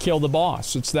there and kill the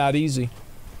boss. It's that easy.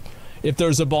 If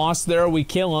there's a boss there, we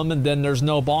kill him, and then there's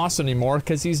no boss anymore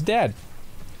because he's dead.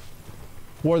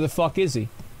 Where the fuck is he?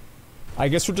 I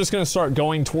guess we're just gonna start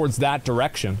going towards that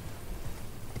direction.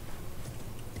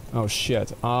 Oh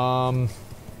shit.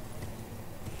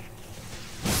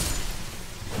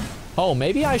 Oh,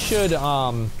 maybe I should,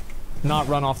 not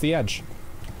run off the edge.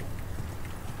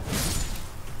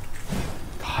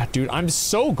 God, dude, I'm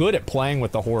so good at playing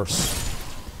with the horse.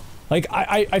 Like,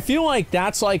 I feel like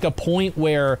that's like a point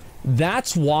where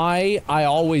that's why I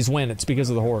always win. It's because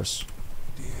of the horse.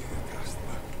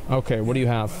 Okay, what do you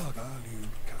have?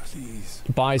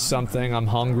 Buy something, I'm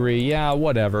hungry. Yeah,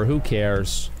 whatever, who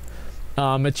cares?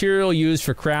 Material used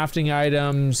for crafting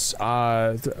items,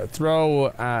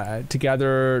 throw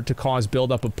together to cause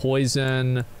buildup of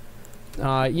poison.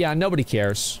 Yeah, nobody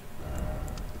cares.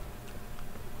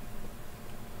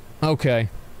 Okay,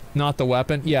 not the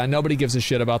weapon. Yeah, nobody gives a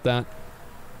shit about that.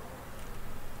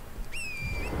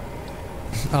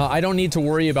 I don't need to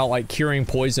worry about, like, curing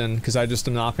poison, because I just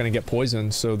am not going to get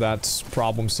poisoned, so that's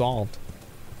problem solved.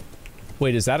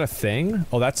 Wait, is that a thing?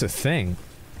 Oh, that's a thing.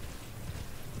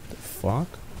 The fuck?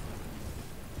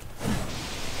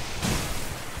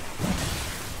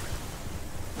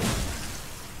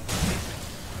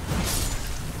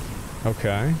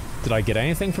 Okay. Did I get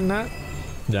anything from that?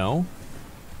 No.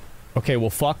 Okay, well,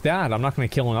 fuck that. I'm not going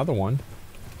to kill another one.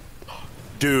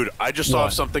 Dude, I just saw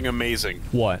something amazing.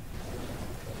 What?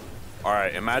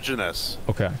 Alright, imagine this.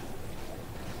 Okay.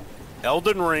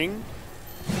 Elden Ring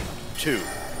 2.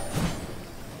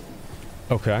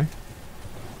 Okay.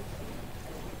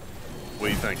 What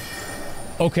do you think?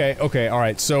 Okay, okay,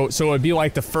 alright. So it would be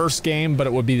like the first game, but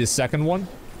it would be the second one?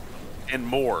 And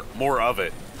more. More of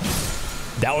it.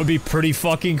 That would be pretty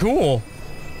fucking cool.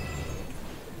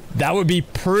 That would be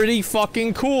pretty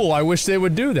fucking cool. I wish they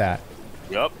would do that.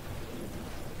 Yup.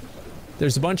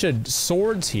 There's a bunch of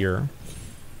swords here.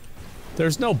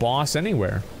 There's no boss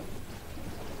anywhere.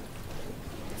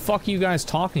 Fuck you guys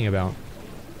talking about?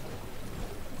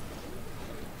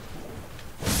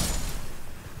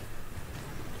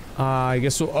 I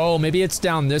guess we'll, oh, maybe it's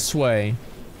down this way.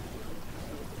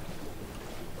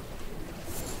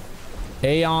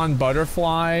 Aeon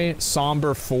Butterfly,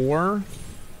 Somber 4.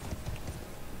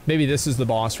 Maybe this is the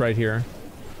boss right here.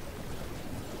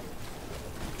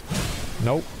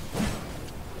 Nope.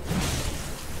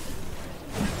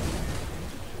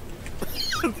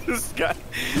 This guy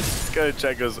in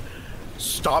chat goes,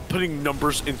 stop putting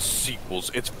numbers in sequels.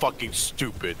 It's fucking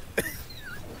stupid.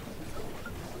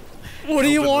 What do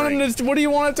you want him to? What do you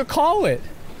want it to call it?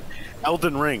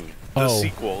 Elden Ring, the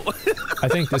sequel. I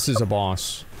think this is a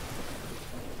boss.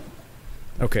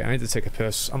 Okay, I need to take a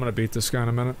piss. I'm gonna beat this guy in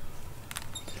a minute.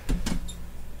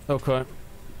 Okay.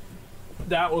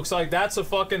 That looks like that's a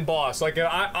fucking boss. Like,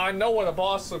 I know what a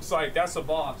boss looks like. That's a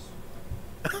boss.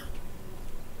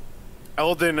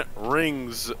 Elden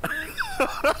Rings.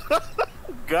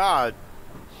 God.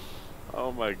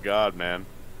 Oh my god, man.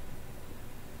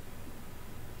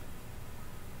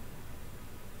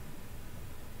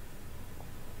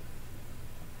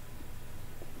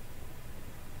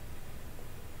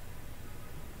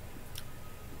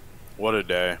 What a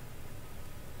day.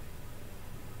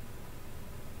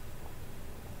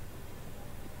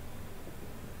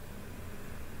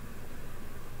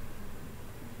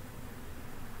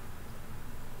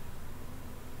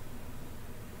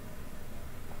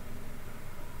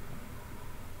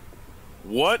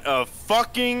 What a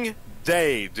fucking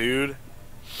day, dude.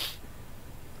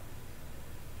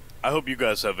 I hope you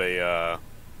guys have a,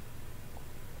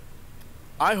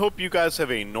 I hope you guys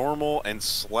have a normal and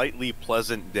slightly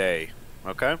pleasant day,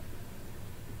 okay?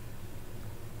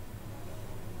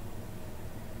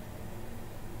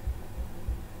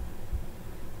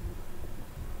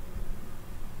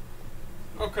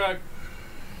 Okay.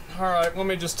 Alright, let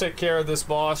me just take care of this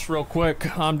boss real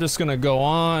quick. I'm just gonna go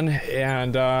on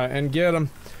and get him.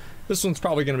 This one's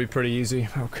probably gonna be pretty easy.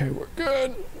 Okay, we're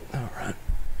good. Alright.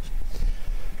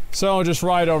 So, just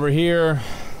right over here.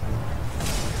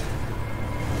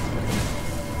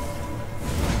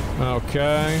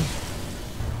 Okay.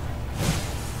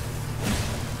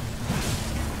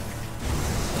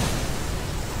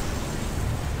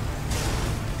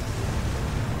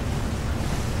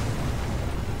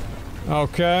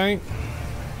 Okay.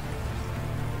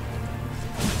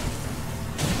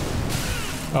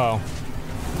 Oh.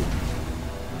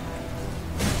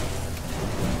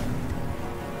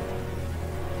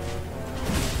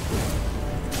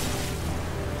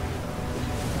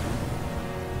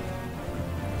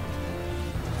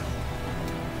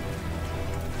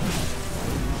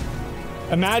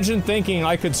 Imagine thinking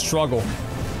I could struggle.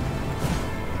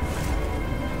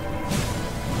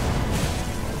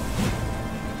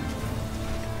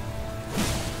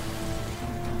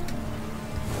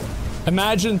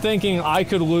 Imagine thinking I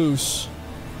could lose.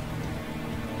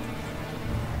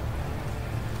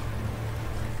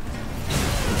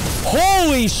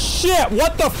 Holy shit!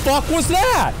 What the fuck was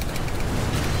that?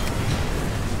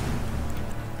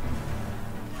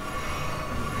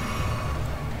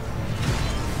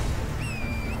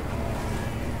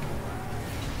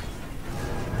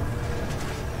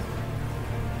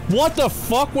 What the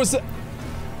fuck was that?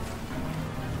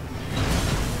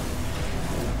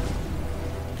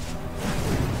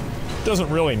 Doesn't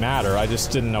really matter, I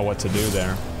just didn't know what to do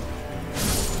there.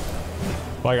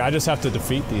 Like, I just have to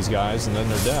defeat these guys and then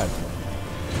they're dead.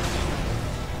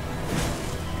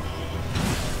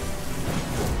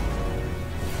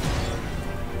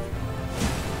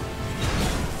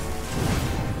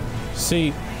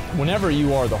 See, whenever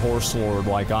you are the horse lord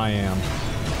like I am,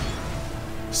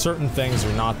 certain things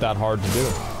are not that hard to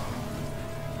do.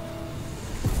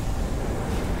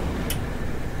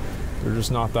 They're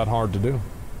just not that hard to do.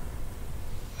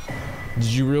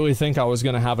 Did you really think I was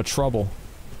gonna have a trouble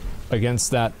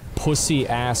against that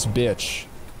pussy-ass bitch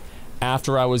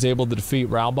after I was able to defeat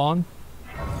Raubon?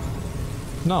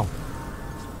 No.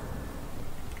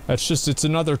 That's just, it's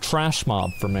another trash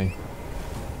mob for me.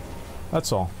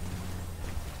 That's all.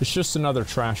 It's just another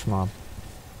trash mob.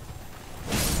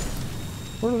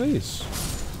 What are these?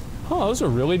 Oh, those are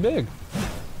really big.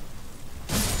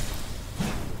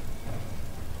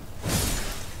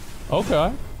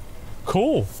 Okay.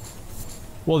 Cool.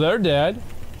 Well, they're dead.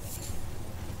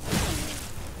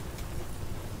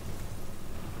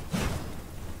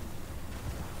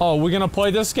 Oh, we're gonna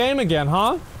play this game again,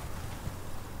 huh?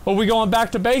 Are we going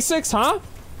back to basics, huh?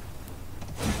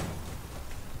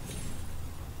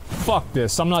 Fuck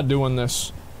this, I'm not doing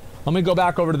this. Let me go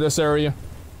back over to this area.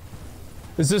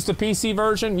 Is this the PC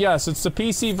version? Yes, it's the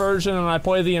PC version and I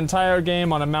play the entire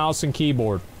game on a mouse and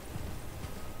keyboard.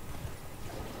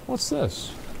 What's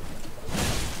this?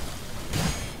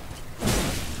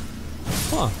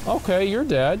 Huh, okay, you're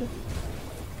dead.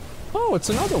 Oh, it's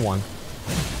another one.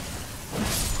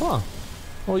 Huh.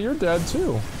 Well, you're dead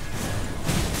too.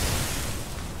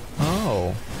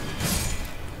 Oh.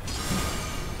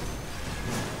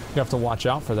 You have to watch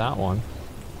out for that one.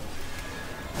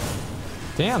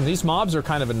 Damn, these mobs are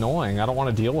kind of annoying. I don't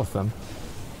want to deal with them.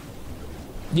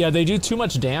 Yeah, they do too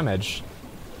much damage.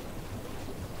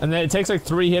 And then it takes like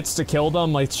 3 hits to kill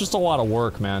them. Like, it's just a lot of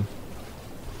work, man.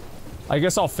 I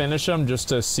guess I'll finish them just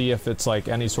to see if it's like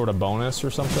any sort of bonus or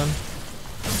something.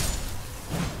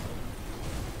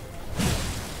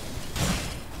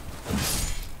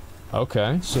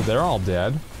 Okay, so they're all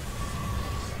dead.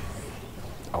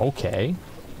 Okay.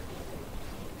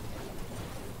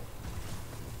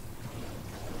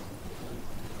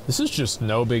 This is just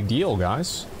no big deal,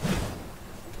 guys.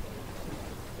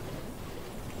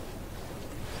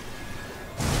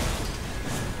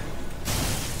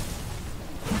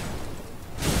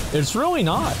 It's really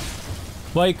not.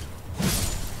 Like...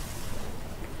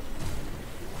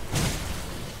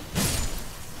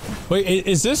 Wait,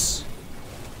 is this...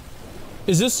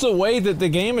 Is this the way that the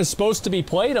game is supposed to be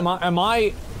played? Am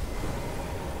I...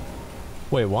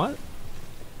 Wait, what?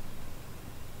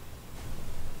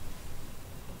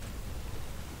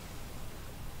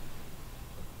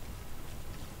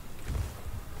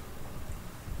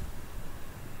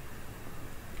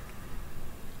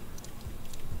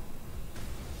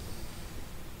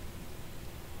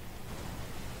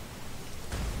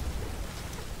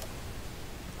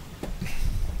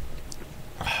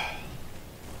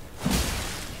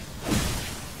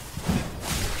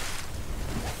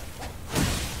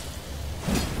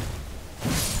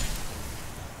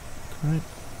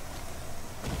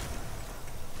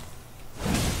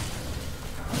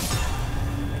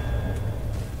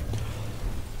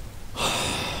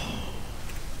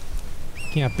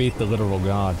 Can't beat the literal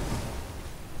god.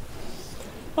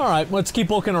 Alright, let's keep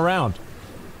looking around.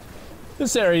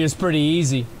 This area is pretty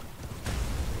easy.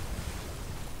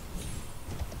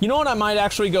 You know what I might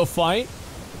actually go fight?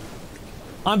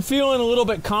 I'm feeling a little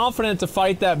bit confident to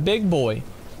fight that big boy.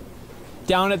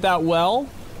 Down at that well.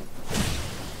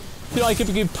 Feel like it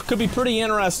could be pretty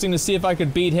interesting to see if I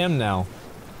could beat him now.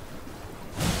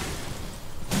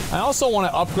 I also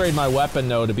want to upgrade my weapon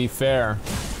though, to be fair.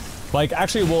 Like,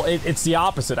 actually, well, it's the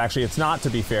opposite, actually. It's not to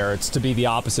be fair. It's to be the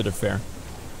opposite of fair.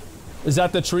 Is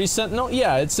that the Tree Sentinel?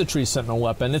 Yeah, it's the Tree Sentinel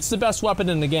weapon. It's the best weapon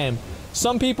in the game.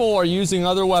 Some people are using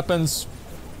other weapons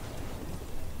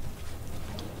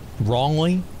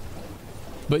wrongly.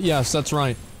 But yes, that's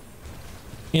right.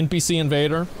 NPC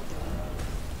Invader.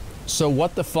 So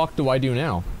what the fuck do I do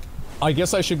now? I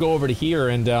guess I should go over to here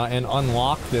and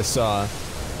unlock this,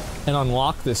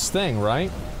 thing, right?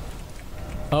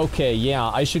 Okay, yeah,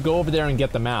 I should go over there and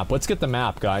get the map. Let's get the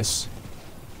map, guys.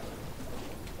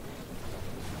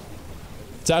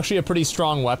 It's actually a pretty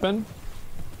strong weapon.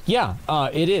 Yeah,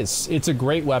 it is. It's a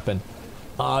great weapon.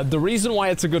 The reason why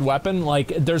it's a good weapon, like,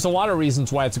 there's a lot of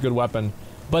reasons why it's a good weapon,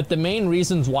 but the main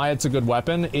reasons why it's a good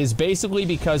weapon is basically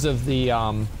because of the,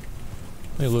 let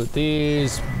me loot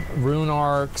these, Rune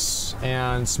Arcs,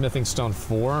 and Smithing Stone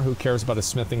 4. Who cares about a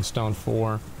Smithing Stone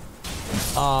 4?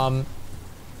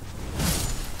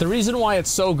 The reason why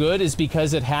it's so good is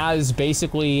because it has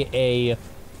basically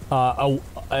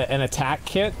an attack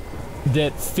kit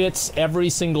that fits every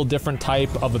single different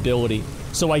type of ability.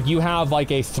 So like you have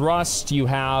like a thrust, you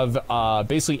have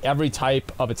basically every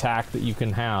type of attack that you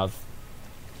can have.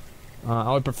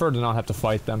 I would prefer to not have to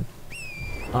fight them.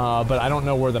 But I don't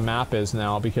know where the map is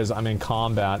now because I'm in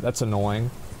combat. That's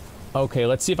annoying. Okay,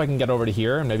 let's see if I can get over to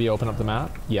here and maybe open up the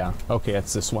map. Yeah, okay,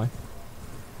 it's this way.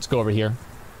 Let's go over here.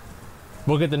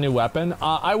 We'll get the new weapon.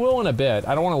 I will in a bit.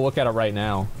 I don't want to look at it right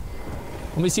now.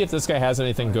 Let me see if this guy has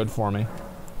anything good for me.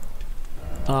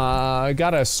 I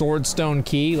got a swordstone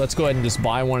key. Let's go ahead and just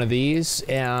buy one of these.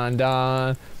 And,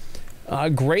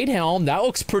 Great Helm. That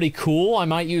looks pretty cool. I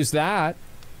might use that.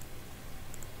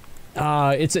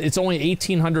 It's only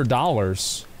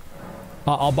 $1,800.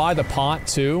 I'll buy the pot,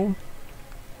 too.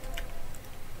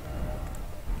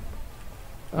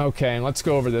 Okay, let's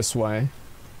go over this way.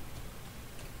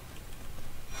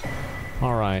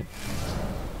 Alright.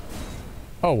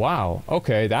 Oh, wow.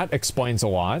 Okay, that explains a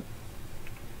lot.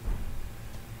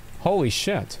 Holy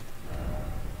shit.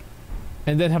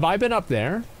 And then have I been up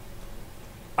there?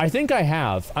 I think I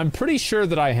have. I'm pretty sure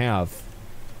that I have.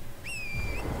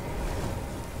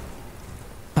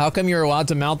 How come you're allowed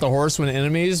to mount the horse when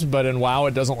enemies, but in WoW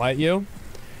it doesn't let you?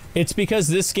 It's because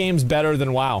this game's better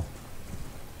than WoW.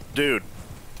 Dude.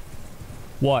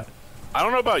 What? I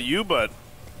don't know about you, but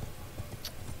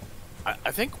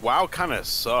I think WoW kind of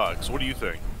sucks. What do you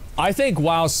think? I think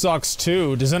WoW sucks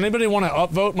too. Does anybody want to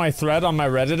upvote my thread on my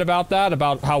Reddit about that?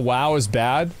 About how WoW is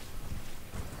bad?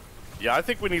 Yeah, I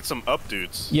think we need some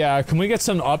updates. Yeah, can we get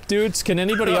some updates? Can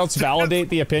anybody else validate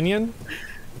the opinion?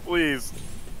 Please.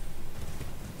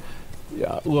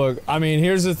 Yeah, look, I mean,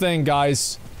 here's the thing,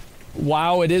 guys.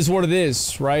 WoW, it is what it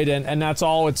is, right? And that's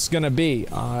all it's gonna be.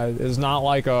 There's not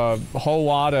like a whole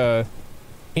lot of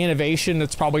innovation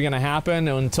that's probably gonna happen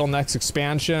until next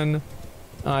expansion.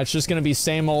 It's just gonna be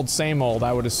same old,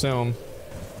 I would assume.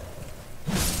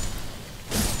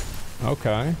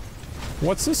 Okay.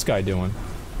 What's this guy doing?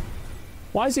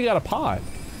 Why has he got a pot?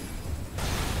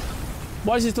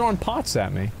 Why is he throwing pots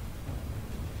at me?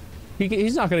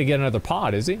 He's not gonna get another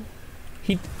pot, is he?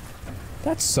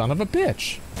 That son of a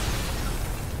bitch.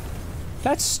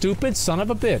 That stupid son of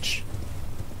a bitch.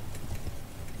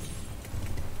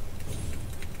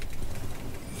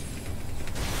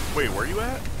 Wait, where are you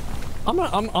at?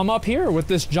 I'm up here with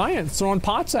this giant throwing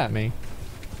pots at me.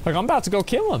 Like, I'm about to go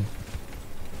kill him.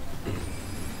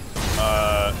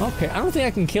 Okay, I don't think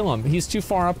I can kill him. He's too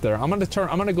far up there. I'm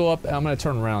gonna go up, I'm gonna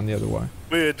turn around the other way.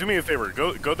 Wait, do me a favor.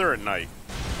 Go there at night.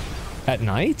 At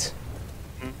night?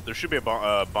 There should be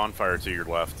a bonfire to your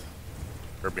left.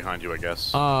 Or behind you, I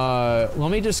guess. Let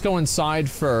me just go inside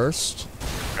first.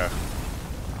 Okay.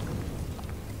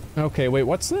 Okay, wait,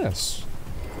 what's this?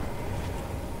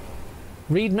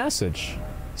 Read message.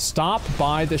 Stop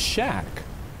by the shack.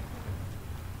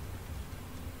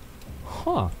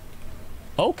 Huh.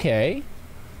 Okay.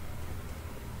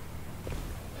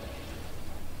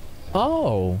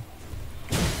 Oh.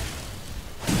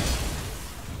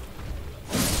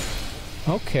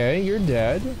 Okay, you're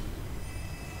dead.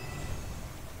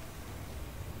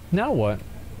 Now what?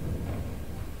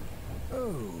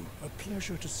 Oh, a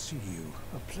pleasure to see you.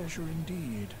 A pleasure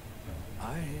indeed.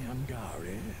 I am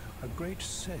Gary, a great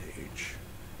sage.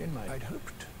 I'd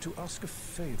hoped to ask a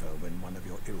favor when one of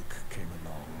your ilk came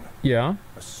along. Yeah?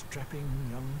 A strapping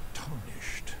young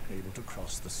tarnished, able to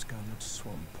cross the scarlet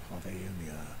swamp of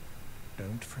Aeonia.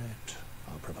 Don't fret,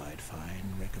 I'll provide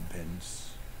fine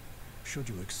recompense. Should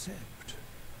you accept,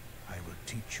 I will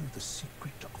teach you the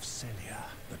secret of Celia,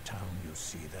 the town you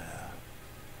see there.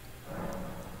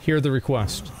 Hear the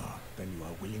request. Ah, then you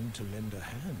are willing to lend a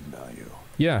hand, are you?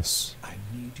 Yes. I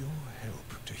need your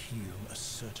help to heal a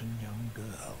certain young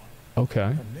girl.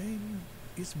 Okay. Her name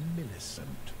is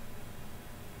Millicent.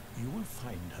 You will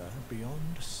find her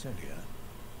beyond Celia,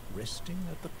 resting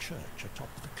at the church atop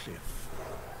the cliff,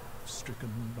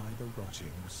 stricken by the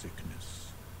rotting sickness.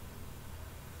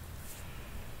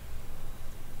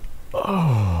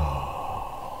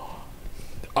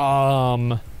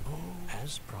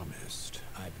 As promised,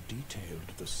 I've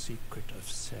detailed the secret of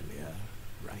Celia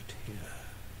right here.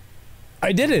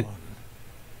 I did it.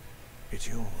 It's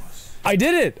yours. I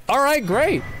did it. All right,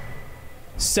 great.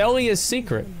 Celia's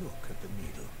secret. Look at the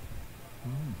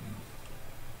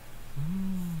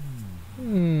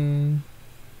needle.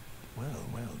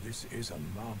 Well, this is a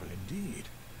marvel indeed.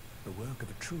 The work of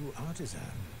a true artisan.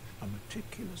 A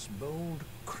meticulous, bold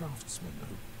craftsman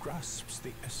who grasps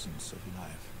the essence of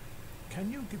life.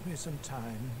 Can you give me some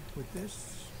time with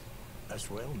this? As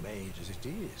well made as it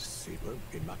is, it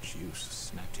won't be much use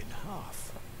snapped in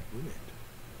half, will it?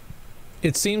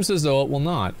 It seems as though it will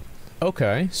not.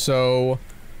 Okay, so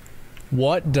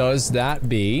what does that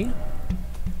be?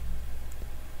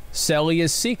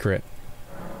 Celia's secret.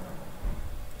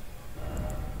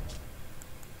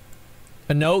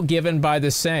 A note given by the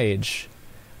sage.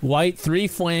 Light 3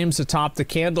 flames atop the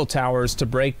candle towers to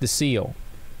break the seal.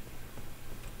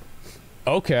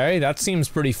 Okay, that seems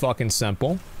pretty fucking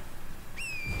simple.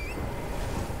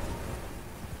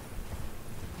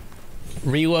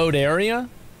 Reload area?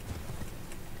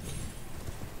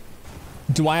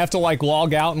 Do I have to, like,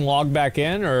 log out and log back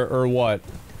in, or what?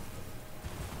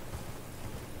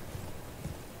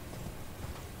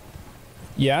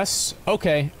 Yes?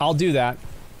 Okay, I'll do that.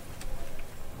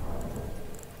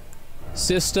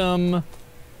 System,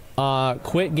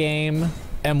 quit game,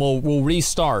 and we'll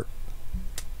restart.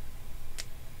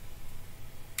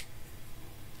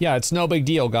 Yeah, it's no big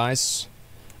deal, guys.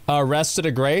 Rested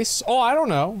a grace? Oh, I don't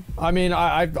know. I mean,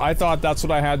 I thought that's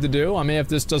what I had to do. I mean, if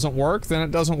this doesn't work, then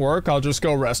it doesn't work. I'll just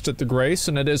go rest at the grace,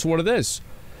 and it is what it is.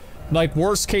 Like,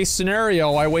 worst case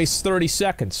scenario, I waste 30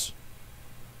 seconds.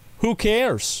 Who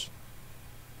cares?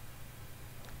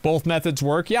 Both methods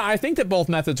work? Yeah, I think that both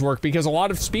methods work because a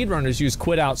lot of speedrunners use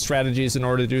quit-out strategies in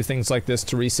order to do things like this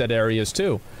to reset areas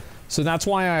too. So that's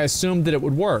why I assumed that it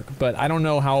would work, but I don't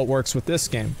know how it works with this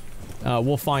game.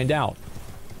 We'll find out.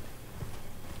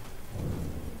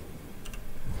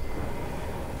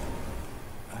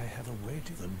 I have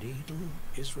awaited the needle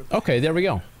is repaired. Okay, there we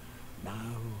go.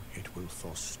 Now it will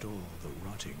forestall the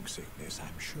rotting sickness,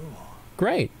 I'm sure.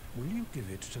 Great. Will you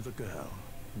give it to the girl,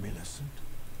 Millicent?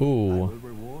 Ooh. I will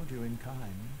reward you in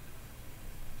kind.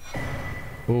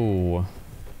 Ooh.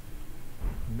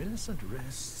 Millicent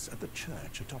rests at the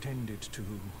church attended to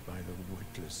by the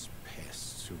witless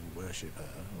pests who worship her,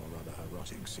 or rather her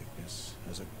rotting sickness,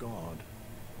 as a god.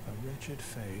 A wretched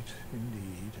fate,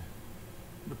 indeed.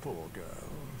 The poor girl,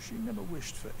 she never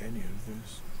wished for any of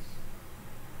this.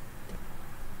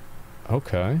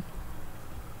 Okay.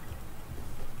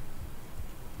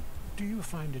 Do you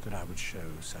find it that I would show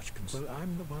such concern? Well,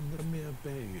 I'm the one that a mere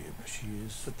babe she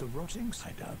is, but the rotting,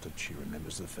 I doubt that she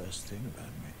remembers the first thing about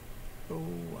me.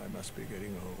 Oh, I must be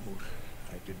getting old.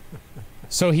 I did.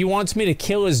 So he wants me to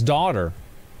kill his daughter.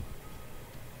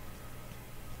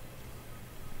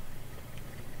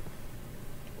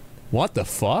 What the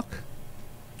fuck?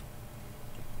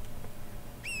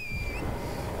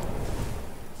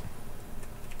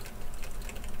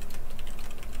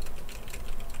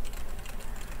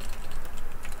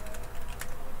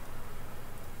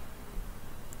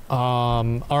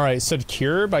 Alright, said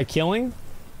cure by killing?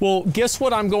 Well, guess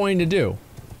what I'm going to do?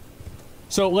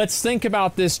 So let's think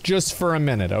about this just for a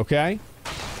minute, okay?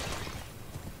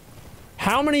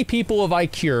 How many people have I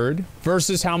cured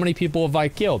versus how many people have I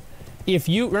killed? If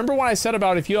you, remember what I said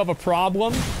about if you have a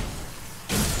problem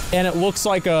and it looks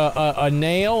like a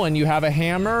nail and you have a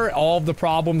hammer, all of the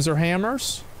problems are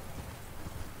hammers?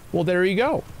 Well, there you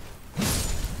go.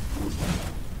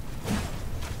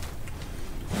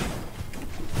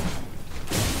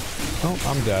 Oh,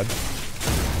 I'm dead.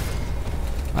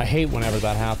 I hate whenever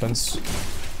that happens.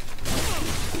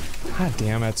 God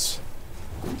damn it.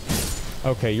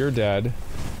 Okay, you're dead.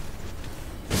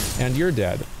 And you're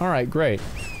dead. Alright, great.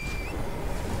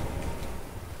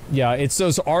 Yeah, it's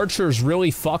those archers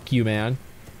really fuck you, man.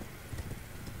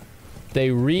 They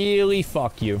really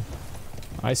fuck you.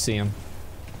 I see him.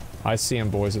 I see him,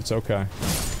 boys. It's okay.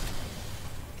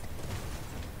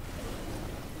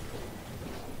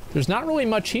 There's not really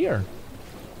much here.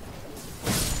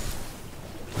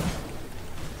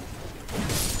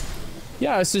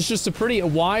 Yeah, this is just a pretty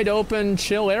wide open,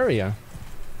 chill area.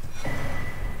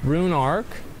 Rune Arc.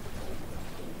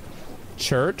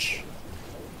 Church.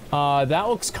 That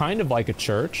looks kind of like a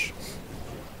church.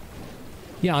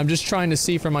 Yeah, I'm just trying to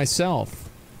see for myself.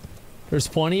 There's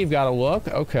plenty, you've got to look?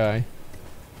 Okay.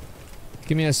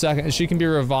 Give me a second. She can be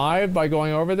revived by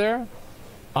going over there?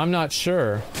 I'm not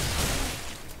sure.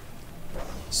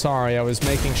 Sorry, I was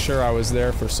making sure I was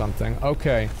there for something.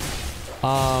 Okay.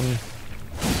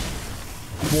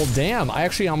 Well, damn, I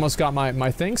actually almost got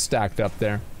my thing stacked up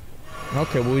there.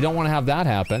 Okay, well, we don't want to have that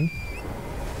happen.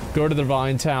 Go to the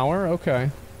Divine Tower,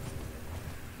 okay.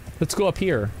 Let's go up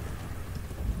here.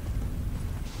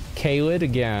 Caelid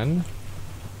again.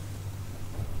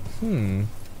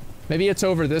 Maybe it's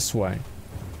over this way.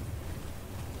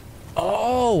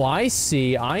 Oh, I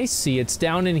see, I see. It's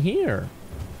down in here.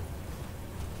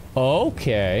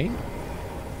 Okay.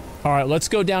 Alright, let's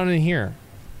go down in here.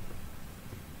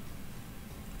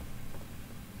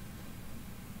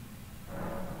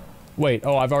 Wait,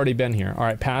 oh, I've already been here.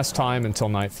 Alright, pass time until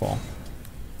nightfall.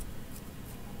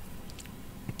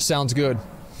 Sounds good.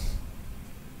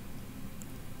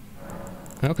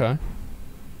 Okay.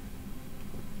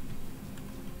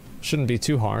 Shouldn't be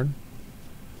too hard.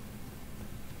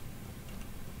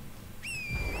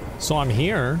 So I'm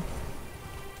here.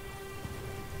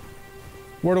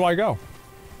 Where do I go?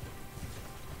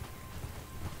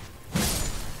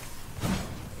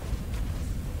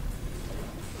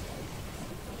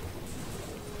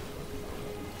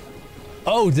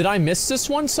 Oh, did I miss this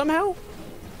one somehow?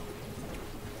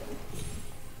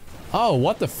 Oh,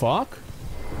 what the fuck?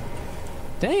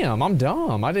 Damn, I'm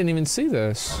dumb. I didn't even see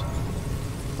this.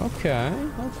 Okay,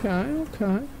 okay,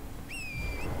 okay.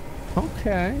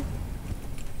 Okay.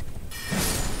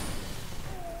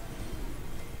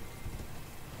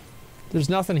 There's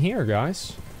nothing here,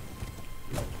 guys.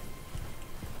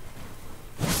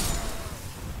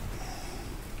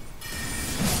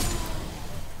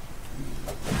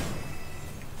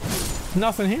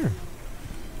 Nothing here.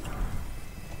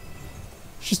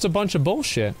 It's just a bunch of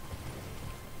bullshit.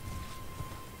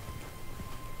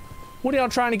 What are y'all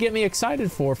trying to get me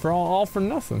excited for all for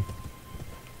nothing?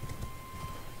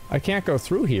 I can't go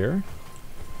through here.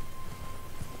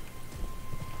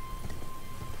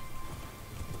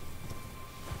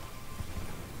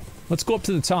 Let's go up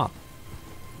to the top.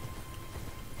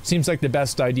 Seems like the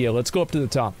best idea. Let's go up to the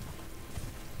top.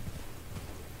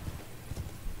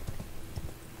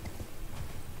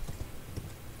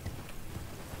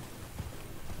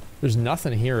 There's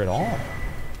nothing here at all.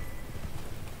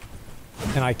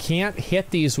 And I can't hit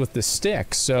these with the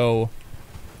stick, so...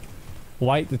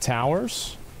 Light the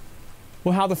towers?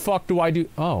 Well, how the fuck do I do...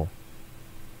 Oh.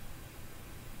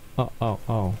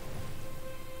 Oh.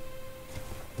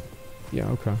 Yeah,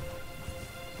 okay.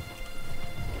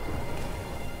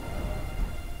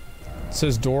 It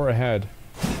says door ahead.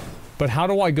 But how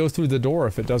do I go through the door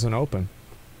if it doesn't open?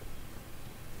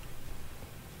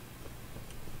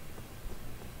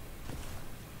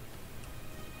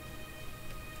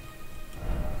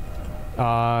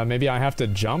 Maybe I have to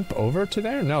jump over to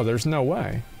there? No, there's no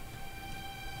way.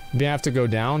 Maybe I have to go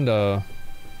down to...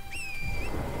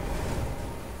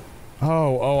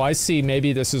 Oh, I see.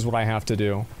 Maybe this is what I have to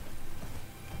do.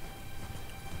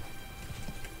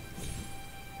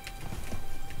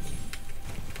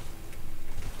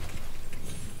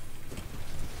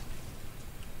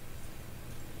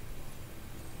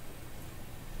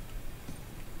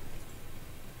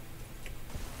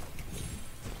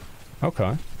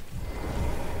 Okay.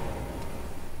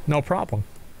 No problem.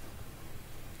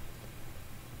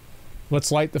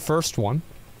 Let's light the first one.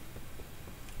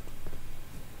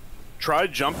 Try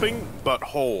jumping, but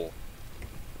whole.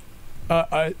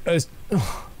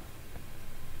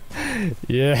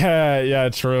 Yeah,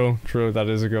 true. That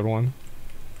is a good one.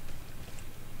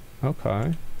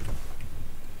 Okay.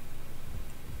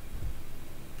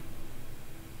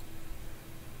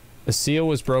 A seal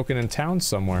was broken in town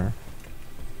somewhere.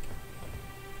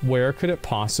 Where could it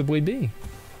possibly be?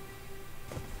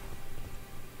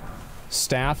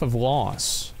 Staff of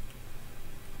Loss.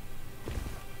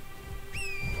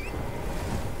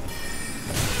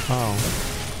 Oh.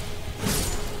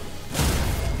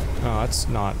 Oh, that's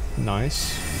not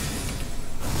nice.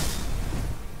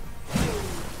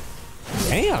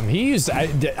 Damn, he used...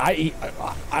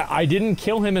 I didn't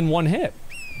kill him in one hit.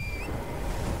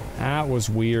 That was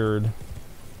weird.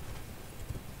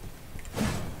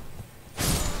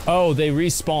 Oh, they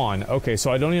respawn. Okay,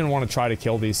 so I don't even want to try to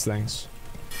kill these things.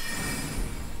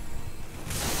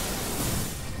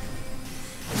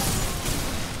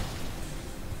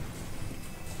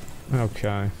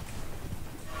 Okay.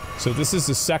 So this is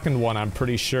the second one, I'm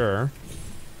pretty sure.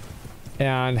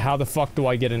 And how the fuck do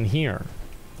I get in here?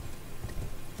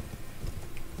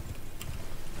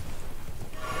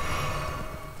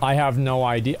 I have no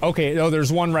idea. Okay, oh,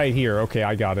 there's one right here. Okay,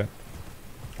 I got it.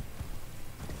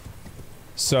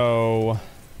 So...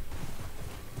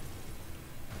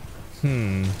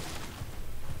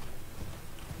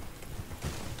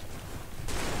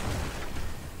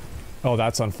 Oh,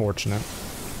 that's unfortunate.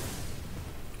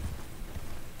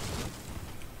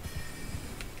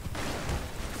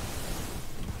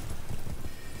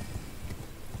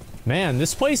 Man,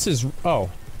 this place is... Oh.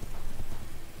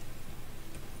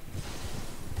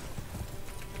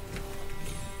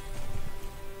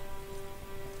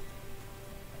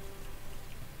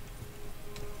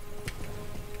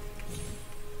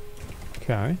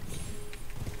 Okay.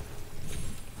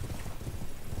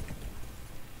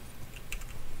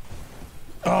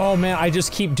 Oh man, I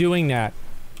just keep doing that.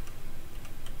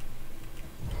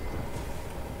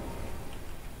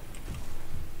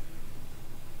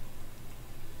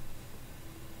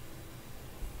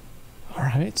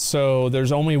 Alright, so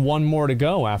there's only one more to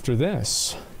go after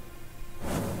this.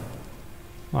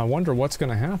 I wonder what's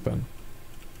gonna happen.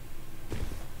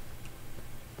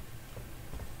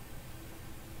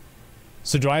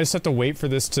 So do I just have to wait for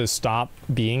this to stop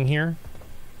being here?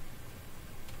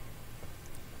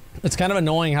 It's kind of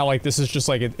annoying how, like, this is just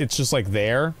like, it's just like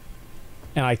there,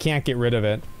 and I can't get rid of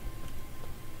it.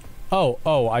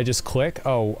 Oh, I just click?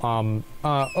 Oh,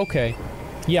 okay.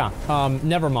 Yeah,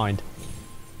 never mind.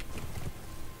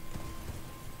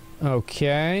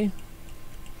 Okay.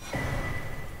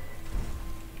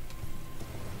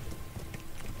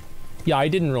 Yeah, I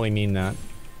didn't really mean that.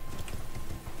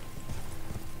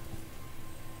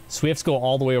 So we have to go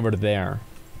all the way over to there.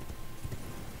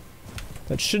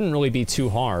 That shouldn't really be too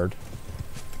hard.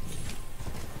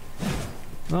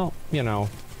 Well, you know,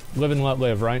 live and let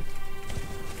live, right?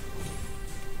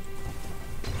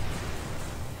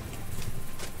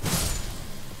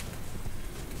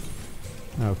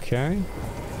 Okay.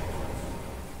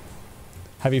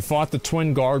 Have you fought the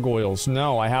twin gargoyles?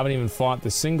 No, I haven't even fought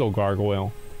the single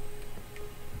gargoyle.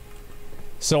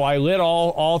 So I lit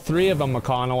all three of them,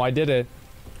 McConnell. I did it.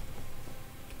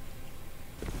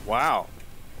 Wow.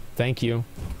 Thank you.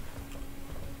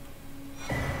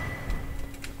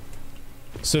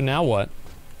 So now what?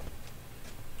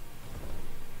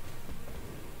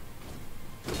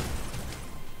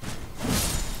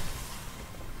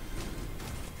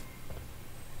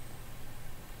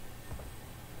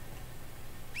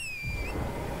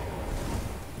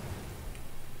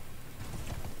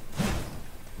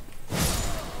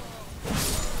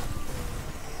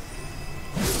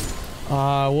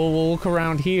 We'll look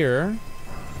around here.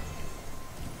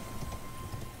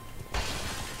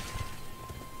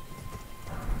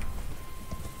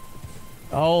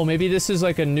 Oh, maybe this is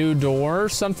like a new door or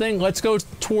something? Let's go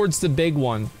towards the big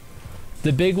one.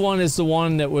 The big one is the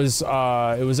one that was, it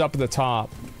was up at the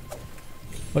top.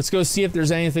 Let's go see if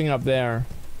there's anything up there.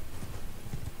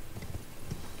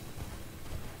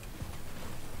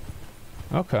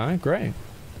 Okay, great.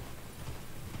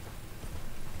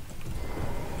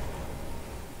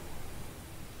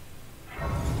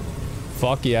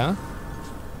 Fuck yeah.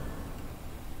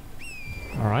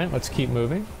 Alright, let's keep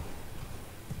moving.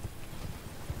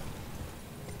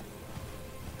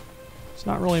 There's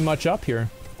not really much up here.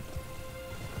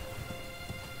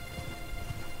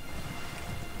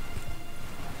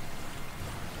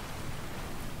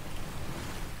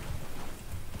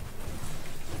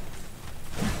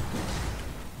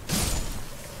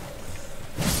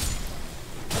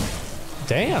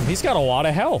 Damn, he's got a lot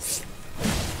of health.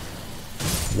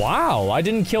 Wow, I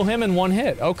didn't kill him in one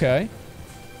hit. Okay.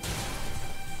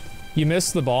 You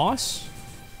missed the boss?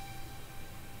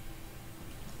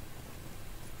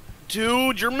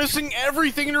 Dude, you're missing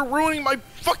everything and you're ruining my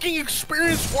fucking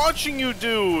experience watching you,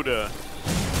 dude.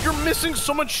 You're missing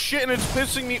so much shit and it's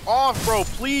pissing me off, bro.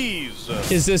 Please.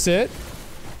 Is this it?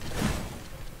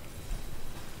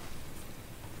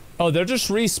 Oh, they're just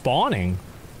respawning.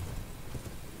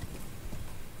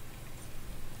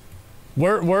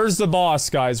 Where's the boss,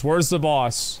 guys? Where's the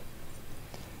boss?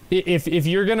 If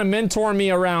you're gonna mentor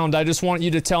me around, I just want you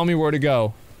to tell me where to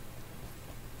go.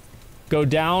 Go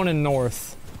down and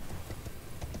north.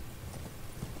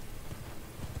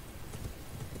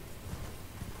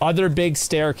 Other big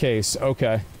staircase.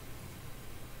 Okay.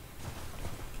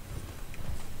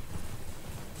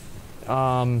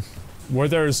 Where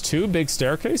there's two big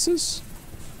staircases?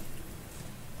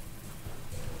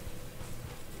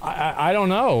 I don't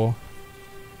know.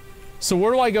 So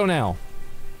where do I go now?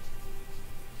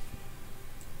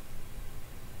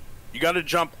 You gotta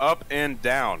jump up and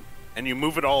down, and you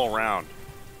move it all around.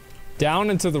 Down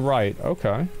and to the right.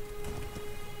 Okay.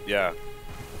 Yeah.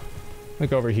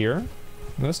 Like over here?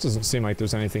 This doesn't seem like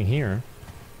there's anything here.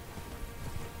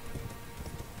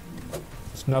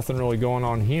 There's nothing really going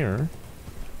on here.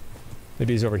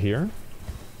 Maybe he's over here?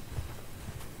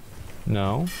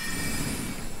 No.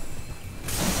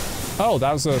 Oh,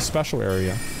 that was a special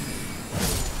area.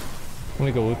 Let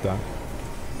me go loot that.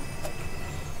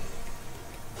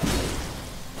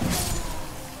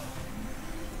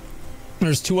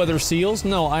 There's two other seals?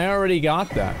 No, I already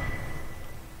got that.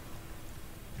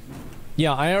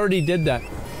 Yeah, I already did that.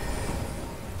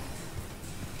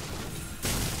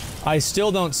 I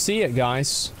still don't see it,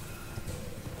 guys.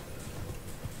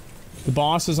 The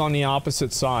boss is on the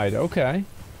opposite side. Okay.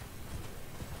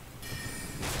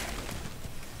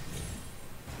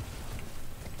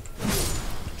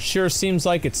 Sure seems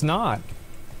like it's not.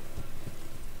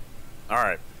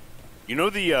 Alright. You know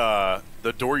the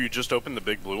door you just opened, the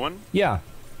big blue one? Yeah.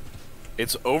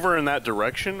 It's over in that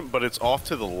direction, but it's off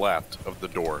to the left of the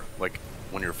door. Like,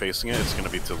 when you're facing it, it's gonna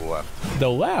be to the left. The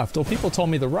left? Well, people told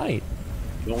me the right.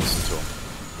 Don't listen to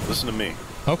them. Listen to me.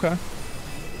 Okay.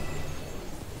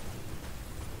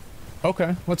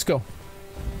 Okay, let's go.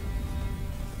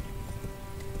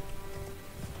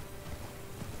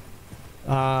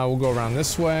 We'll go around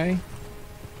this way.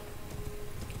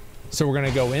 So we're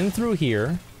gonna go in through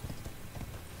here.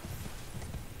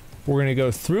 We're gonna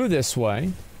go through this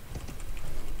way.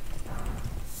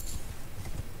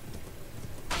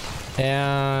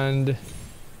 And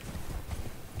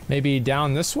maybe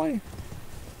down this way?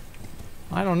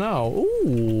 I don't know.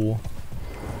 Ooh.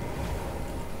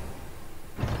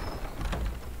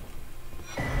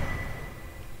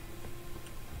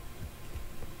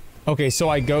 Okay, so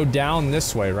I go down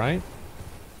this way, right?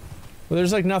 Well,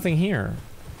 there's like nothing here.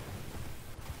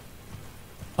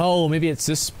 Oh, maybe it's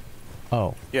this.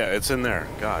 Oh. Yeah, it's in there.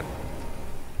 God.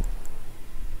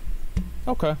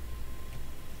 Okay.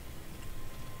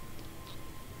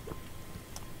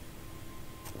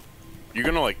 You're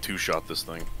gonna like two-shot this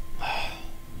thing.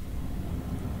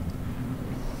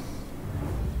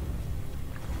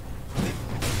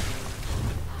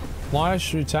 Why is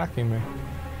she attacking me?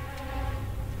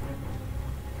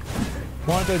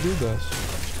 Why did I do this?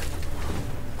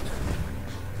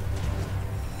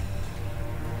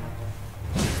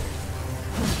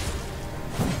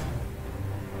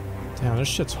 Damn, this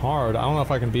shit's hard. I don't know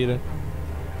if I can beat it.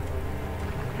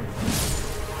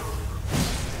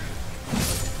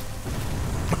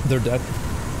 They're dead.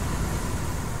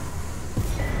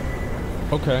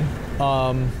 Okay.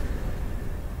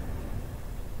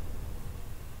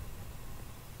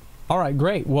 Alright,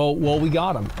 great. Well, we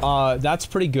got him. That's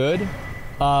pretty good.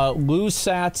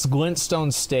 Lusat's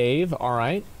Glintstone Stave.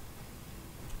 Alright.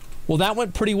 Well, that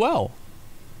went pretty well.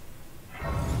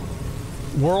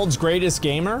 World's greatest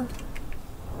gamer?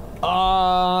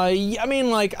 I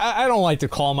mean, like, I don't like to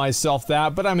call myself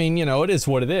that, but I mean, you know, it is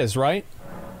what it is, right?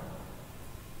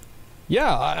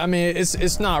 Yeah, I mean,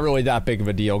 it's not really that big of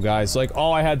a deal, guys. Like,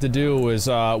 all I had to do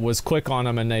was click on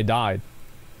them and they died.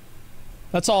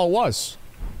 That's all it was.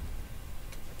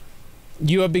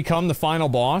 You have become the final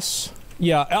boss?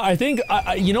 Yeah, I think,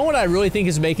 you know what I really think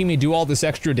is making me do all this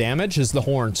extra damage is the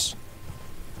horns.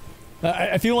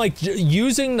 I feel like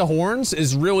using the horns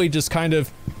is really just kind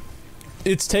of...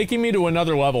 It's taking me to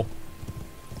another level.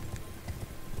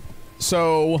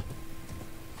 So...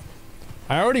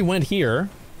 I already went here.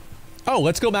 Oh,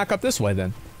 let's go back up this way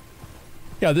then.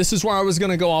 Yeah, this is where I was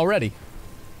gonna go already.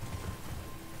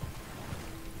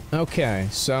 Okay,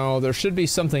 so there should be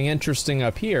something interesting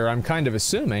up here, I'm kind of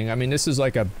assuming. I mean, this is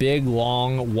like a big,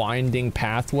 long, winding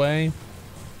pathway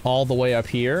all the way up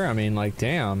here. I mean, like,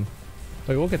 damn.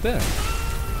 Like, look at this.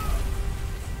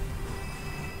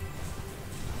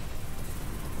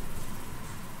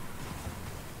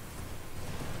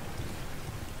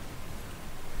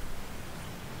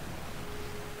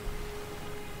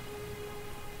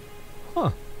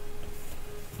 Huh.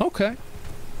 Okay.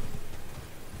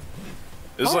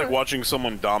 This is like watching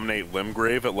someone dominate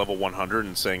Limgrave at level 100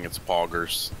 and saying it's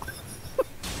poggers.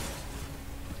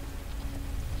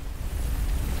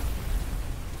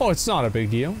 Oh, it's not a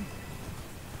big deal.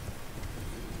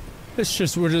 It's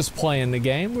just, we're just playing the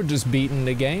game. We're just beating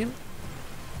the game.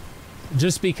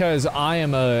 Just because I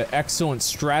am an excellent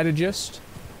strategist.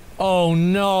 Oh,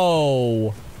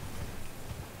 no.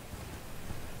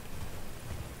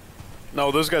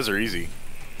 No, those guys are easy.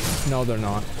 No, they're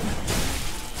not.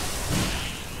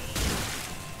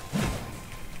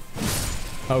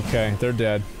 Okay, they're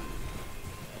dead.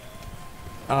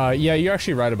 Yeah, you're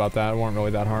actually right about that. It weren't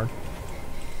really that hard.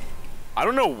 I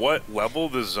don't know what level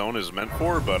this zone is meant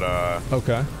for, but,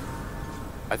 Okay.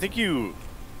 I think you...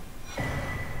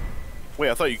 Wait,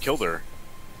 I thought you killed her.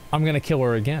 I'm gonna kill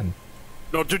her again.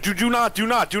 No, do not. Don't.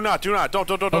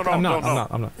 Okay, I'm not.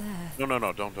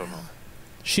 No, don't.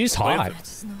 She's hot. That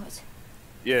is not.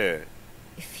 Yeah.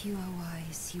 If you are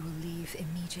wise, you will leave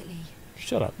immediately.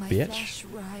 Shut up, My bitch. flesh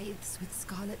writhes with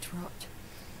scarlet rot.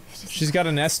 It is She's got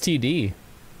an STD.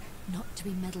 not to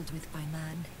be meddled with by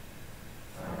man.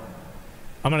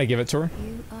 I'm gonna give it to her.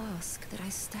 You ask that I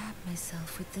stab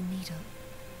myself with the needle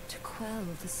to quell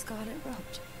the scarlet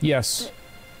rot. Yes.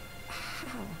 But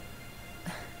how?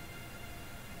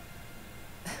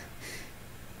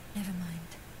 Never mind.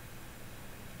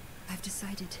 I've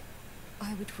decided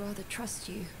I would rather trust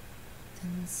you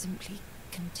than simply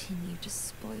continue to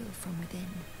spoil from within.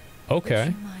 Okay.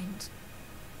 Would you mind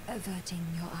averting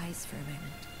your eyes for a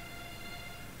moment?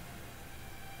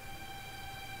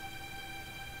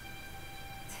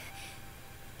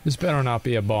 This better not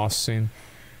be a boss scene.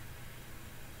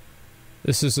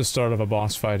 This is the start of a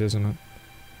boss fight, isn't it?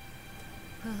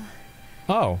 Well,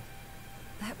 Oh.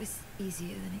 that was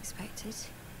easier than expected.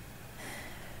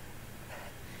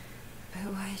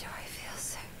 But why do I feel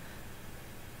so...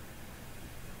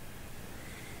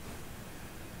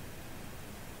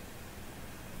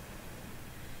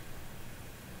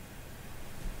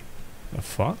 The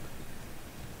fuck?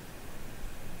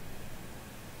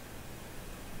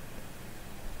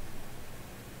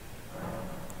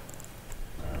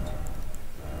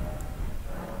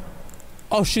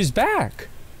 Oh, she's back!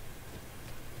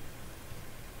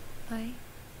 I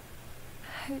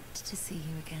hoped to see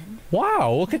you again.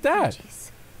 Wow, look My at that!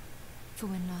 apologies for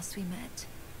when last we met.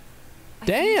 I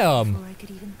Damn! think before I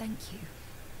could even thank you.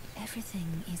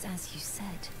 Everything is as you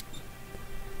said.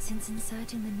 Since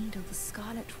inserting the needle, the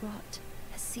scarlet rot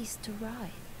has ceased to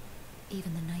writhe.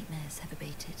 Even the nightmares have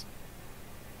abated.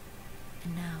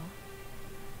 And now,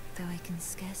 though I can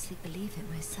scarcely believe it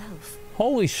myself,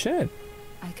 Holy shit!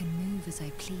 I can move as I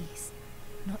please.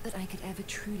 Not that I could ever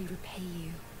truly repay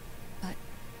you, but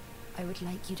I would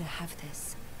like you to have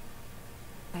this,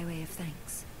 by way of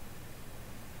thanks.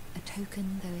 A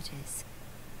token though it is.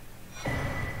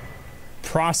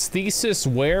 Prosthesis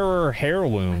wearer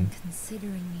heirloom. I'm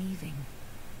considering leaving.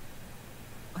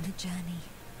 On a journey,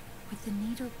 with the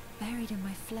needle buried in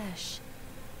my flesh.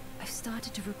 I've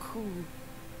started to recall,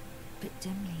 but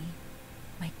dimly,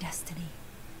 my destiny.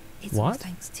 It's all What?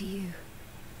 thanks to you.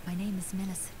 My name is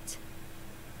Millicent.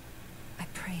 I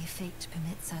pray fate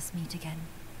permits us meet again.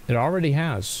 It already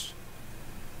has.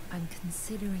 I'm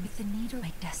considering the needle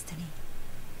my destiny.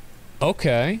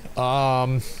 Okay,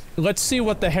 let's see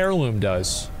what the heirloom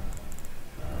does.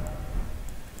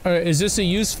 Is this a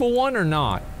useful one or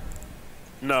not?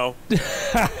 No.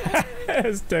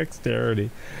 It's dexterity.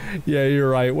 Yeah,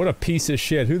 you're right. What a piece of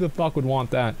shit. Who the fuck would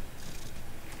want that?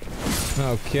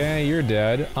 Okay, you're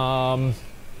dead.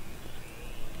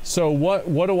 So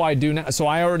what do I do now? So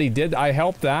I already did, I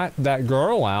helped that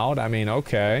girl out. I mean,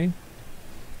 okay.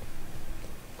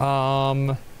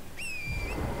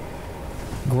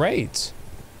 Great.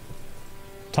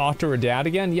 Talk to her dad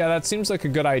again? Yeah, that seems like a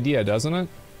good idea, doesn't it?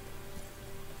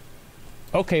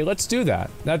 Okay, let's do that.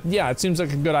 Yeah, it seems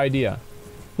like a good idea.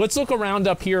 Let's look around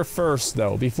up here first,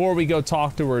 though, before we go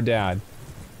talk to her dad.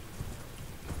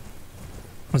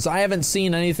 Because I haven't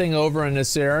seen anything over in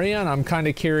this area, and I'm kind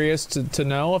of curious to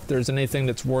know if there's anything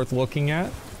that's worth looking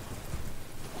at.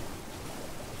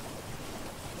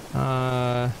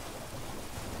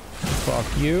 Fuck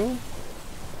you.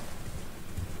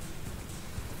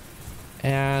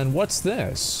 And what's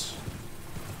this?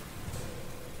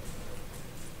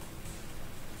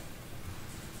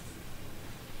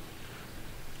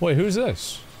 Wait, who's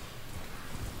this?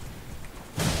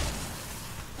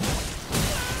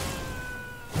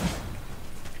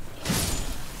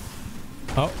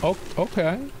 Oh,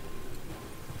 okay.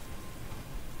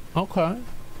 Okay.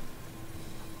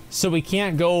 So we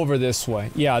can't go over this way.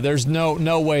 Yeah, there's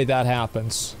no way that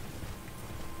happens.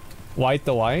 Light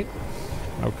the light?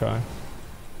 Okay.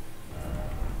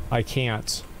 I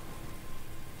can't.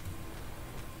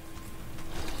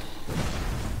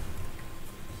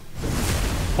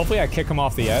 Hopefully I kick him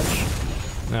off the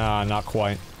edge. Nah, not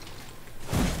quite.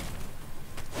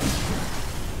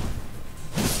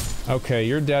 Okay,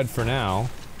 you're dead for now.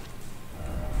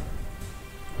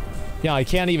 Yeah, I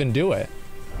can't even do it.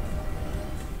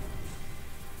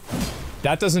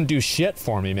 That doesn't do shit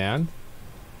for me, man.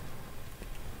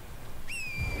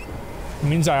 It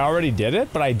means I already did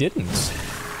it, but I didn't.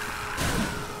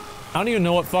 I don't even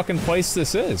know what fucking place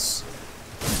this is.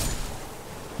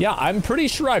 Yeah, I'm pretty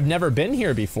sure I've never been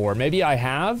here before. Maybe I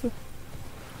have?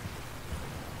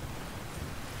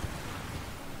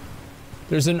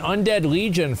 There's an undead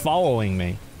legion following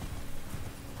me.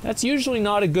 That's usually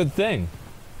not a good thing.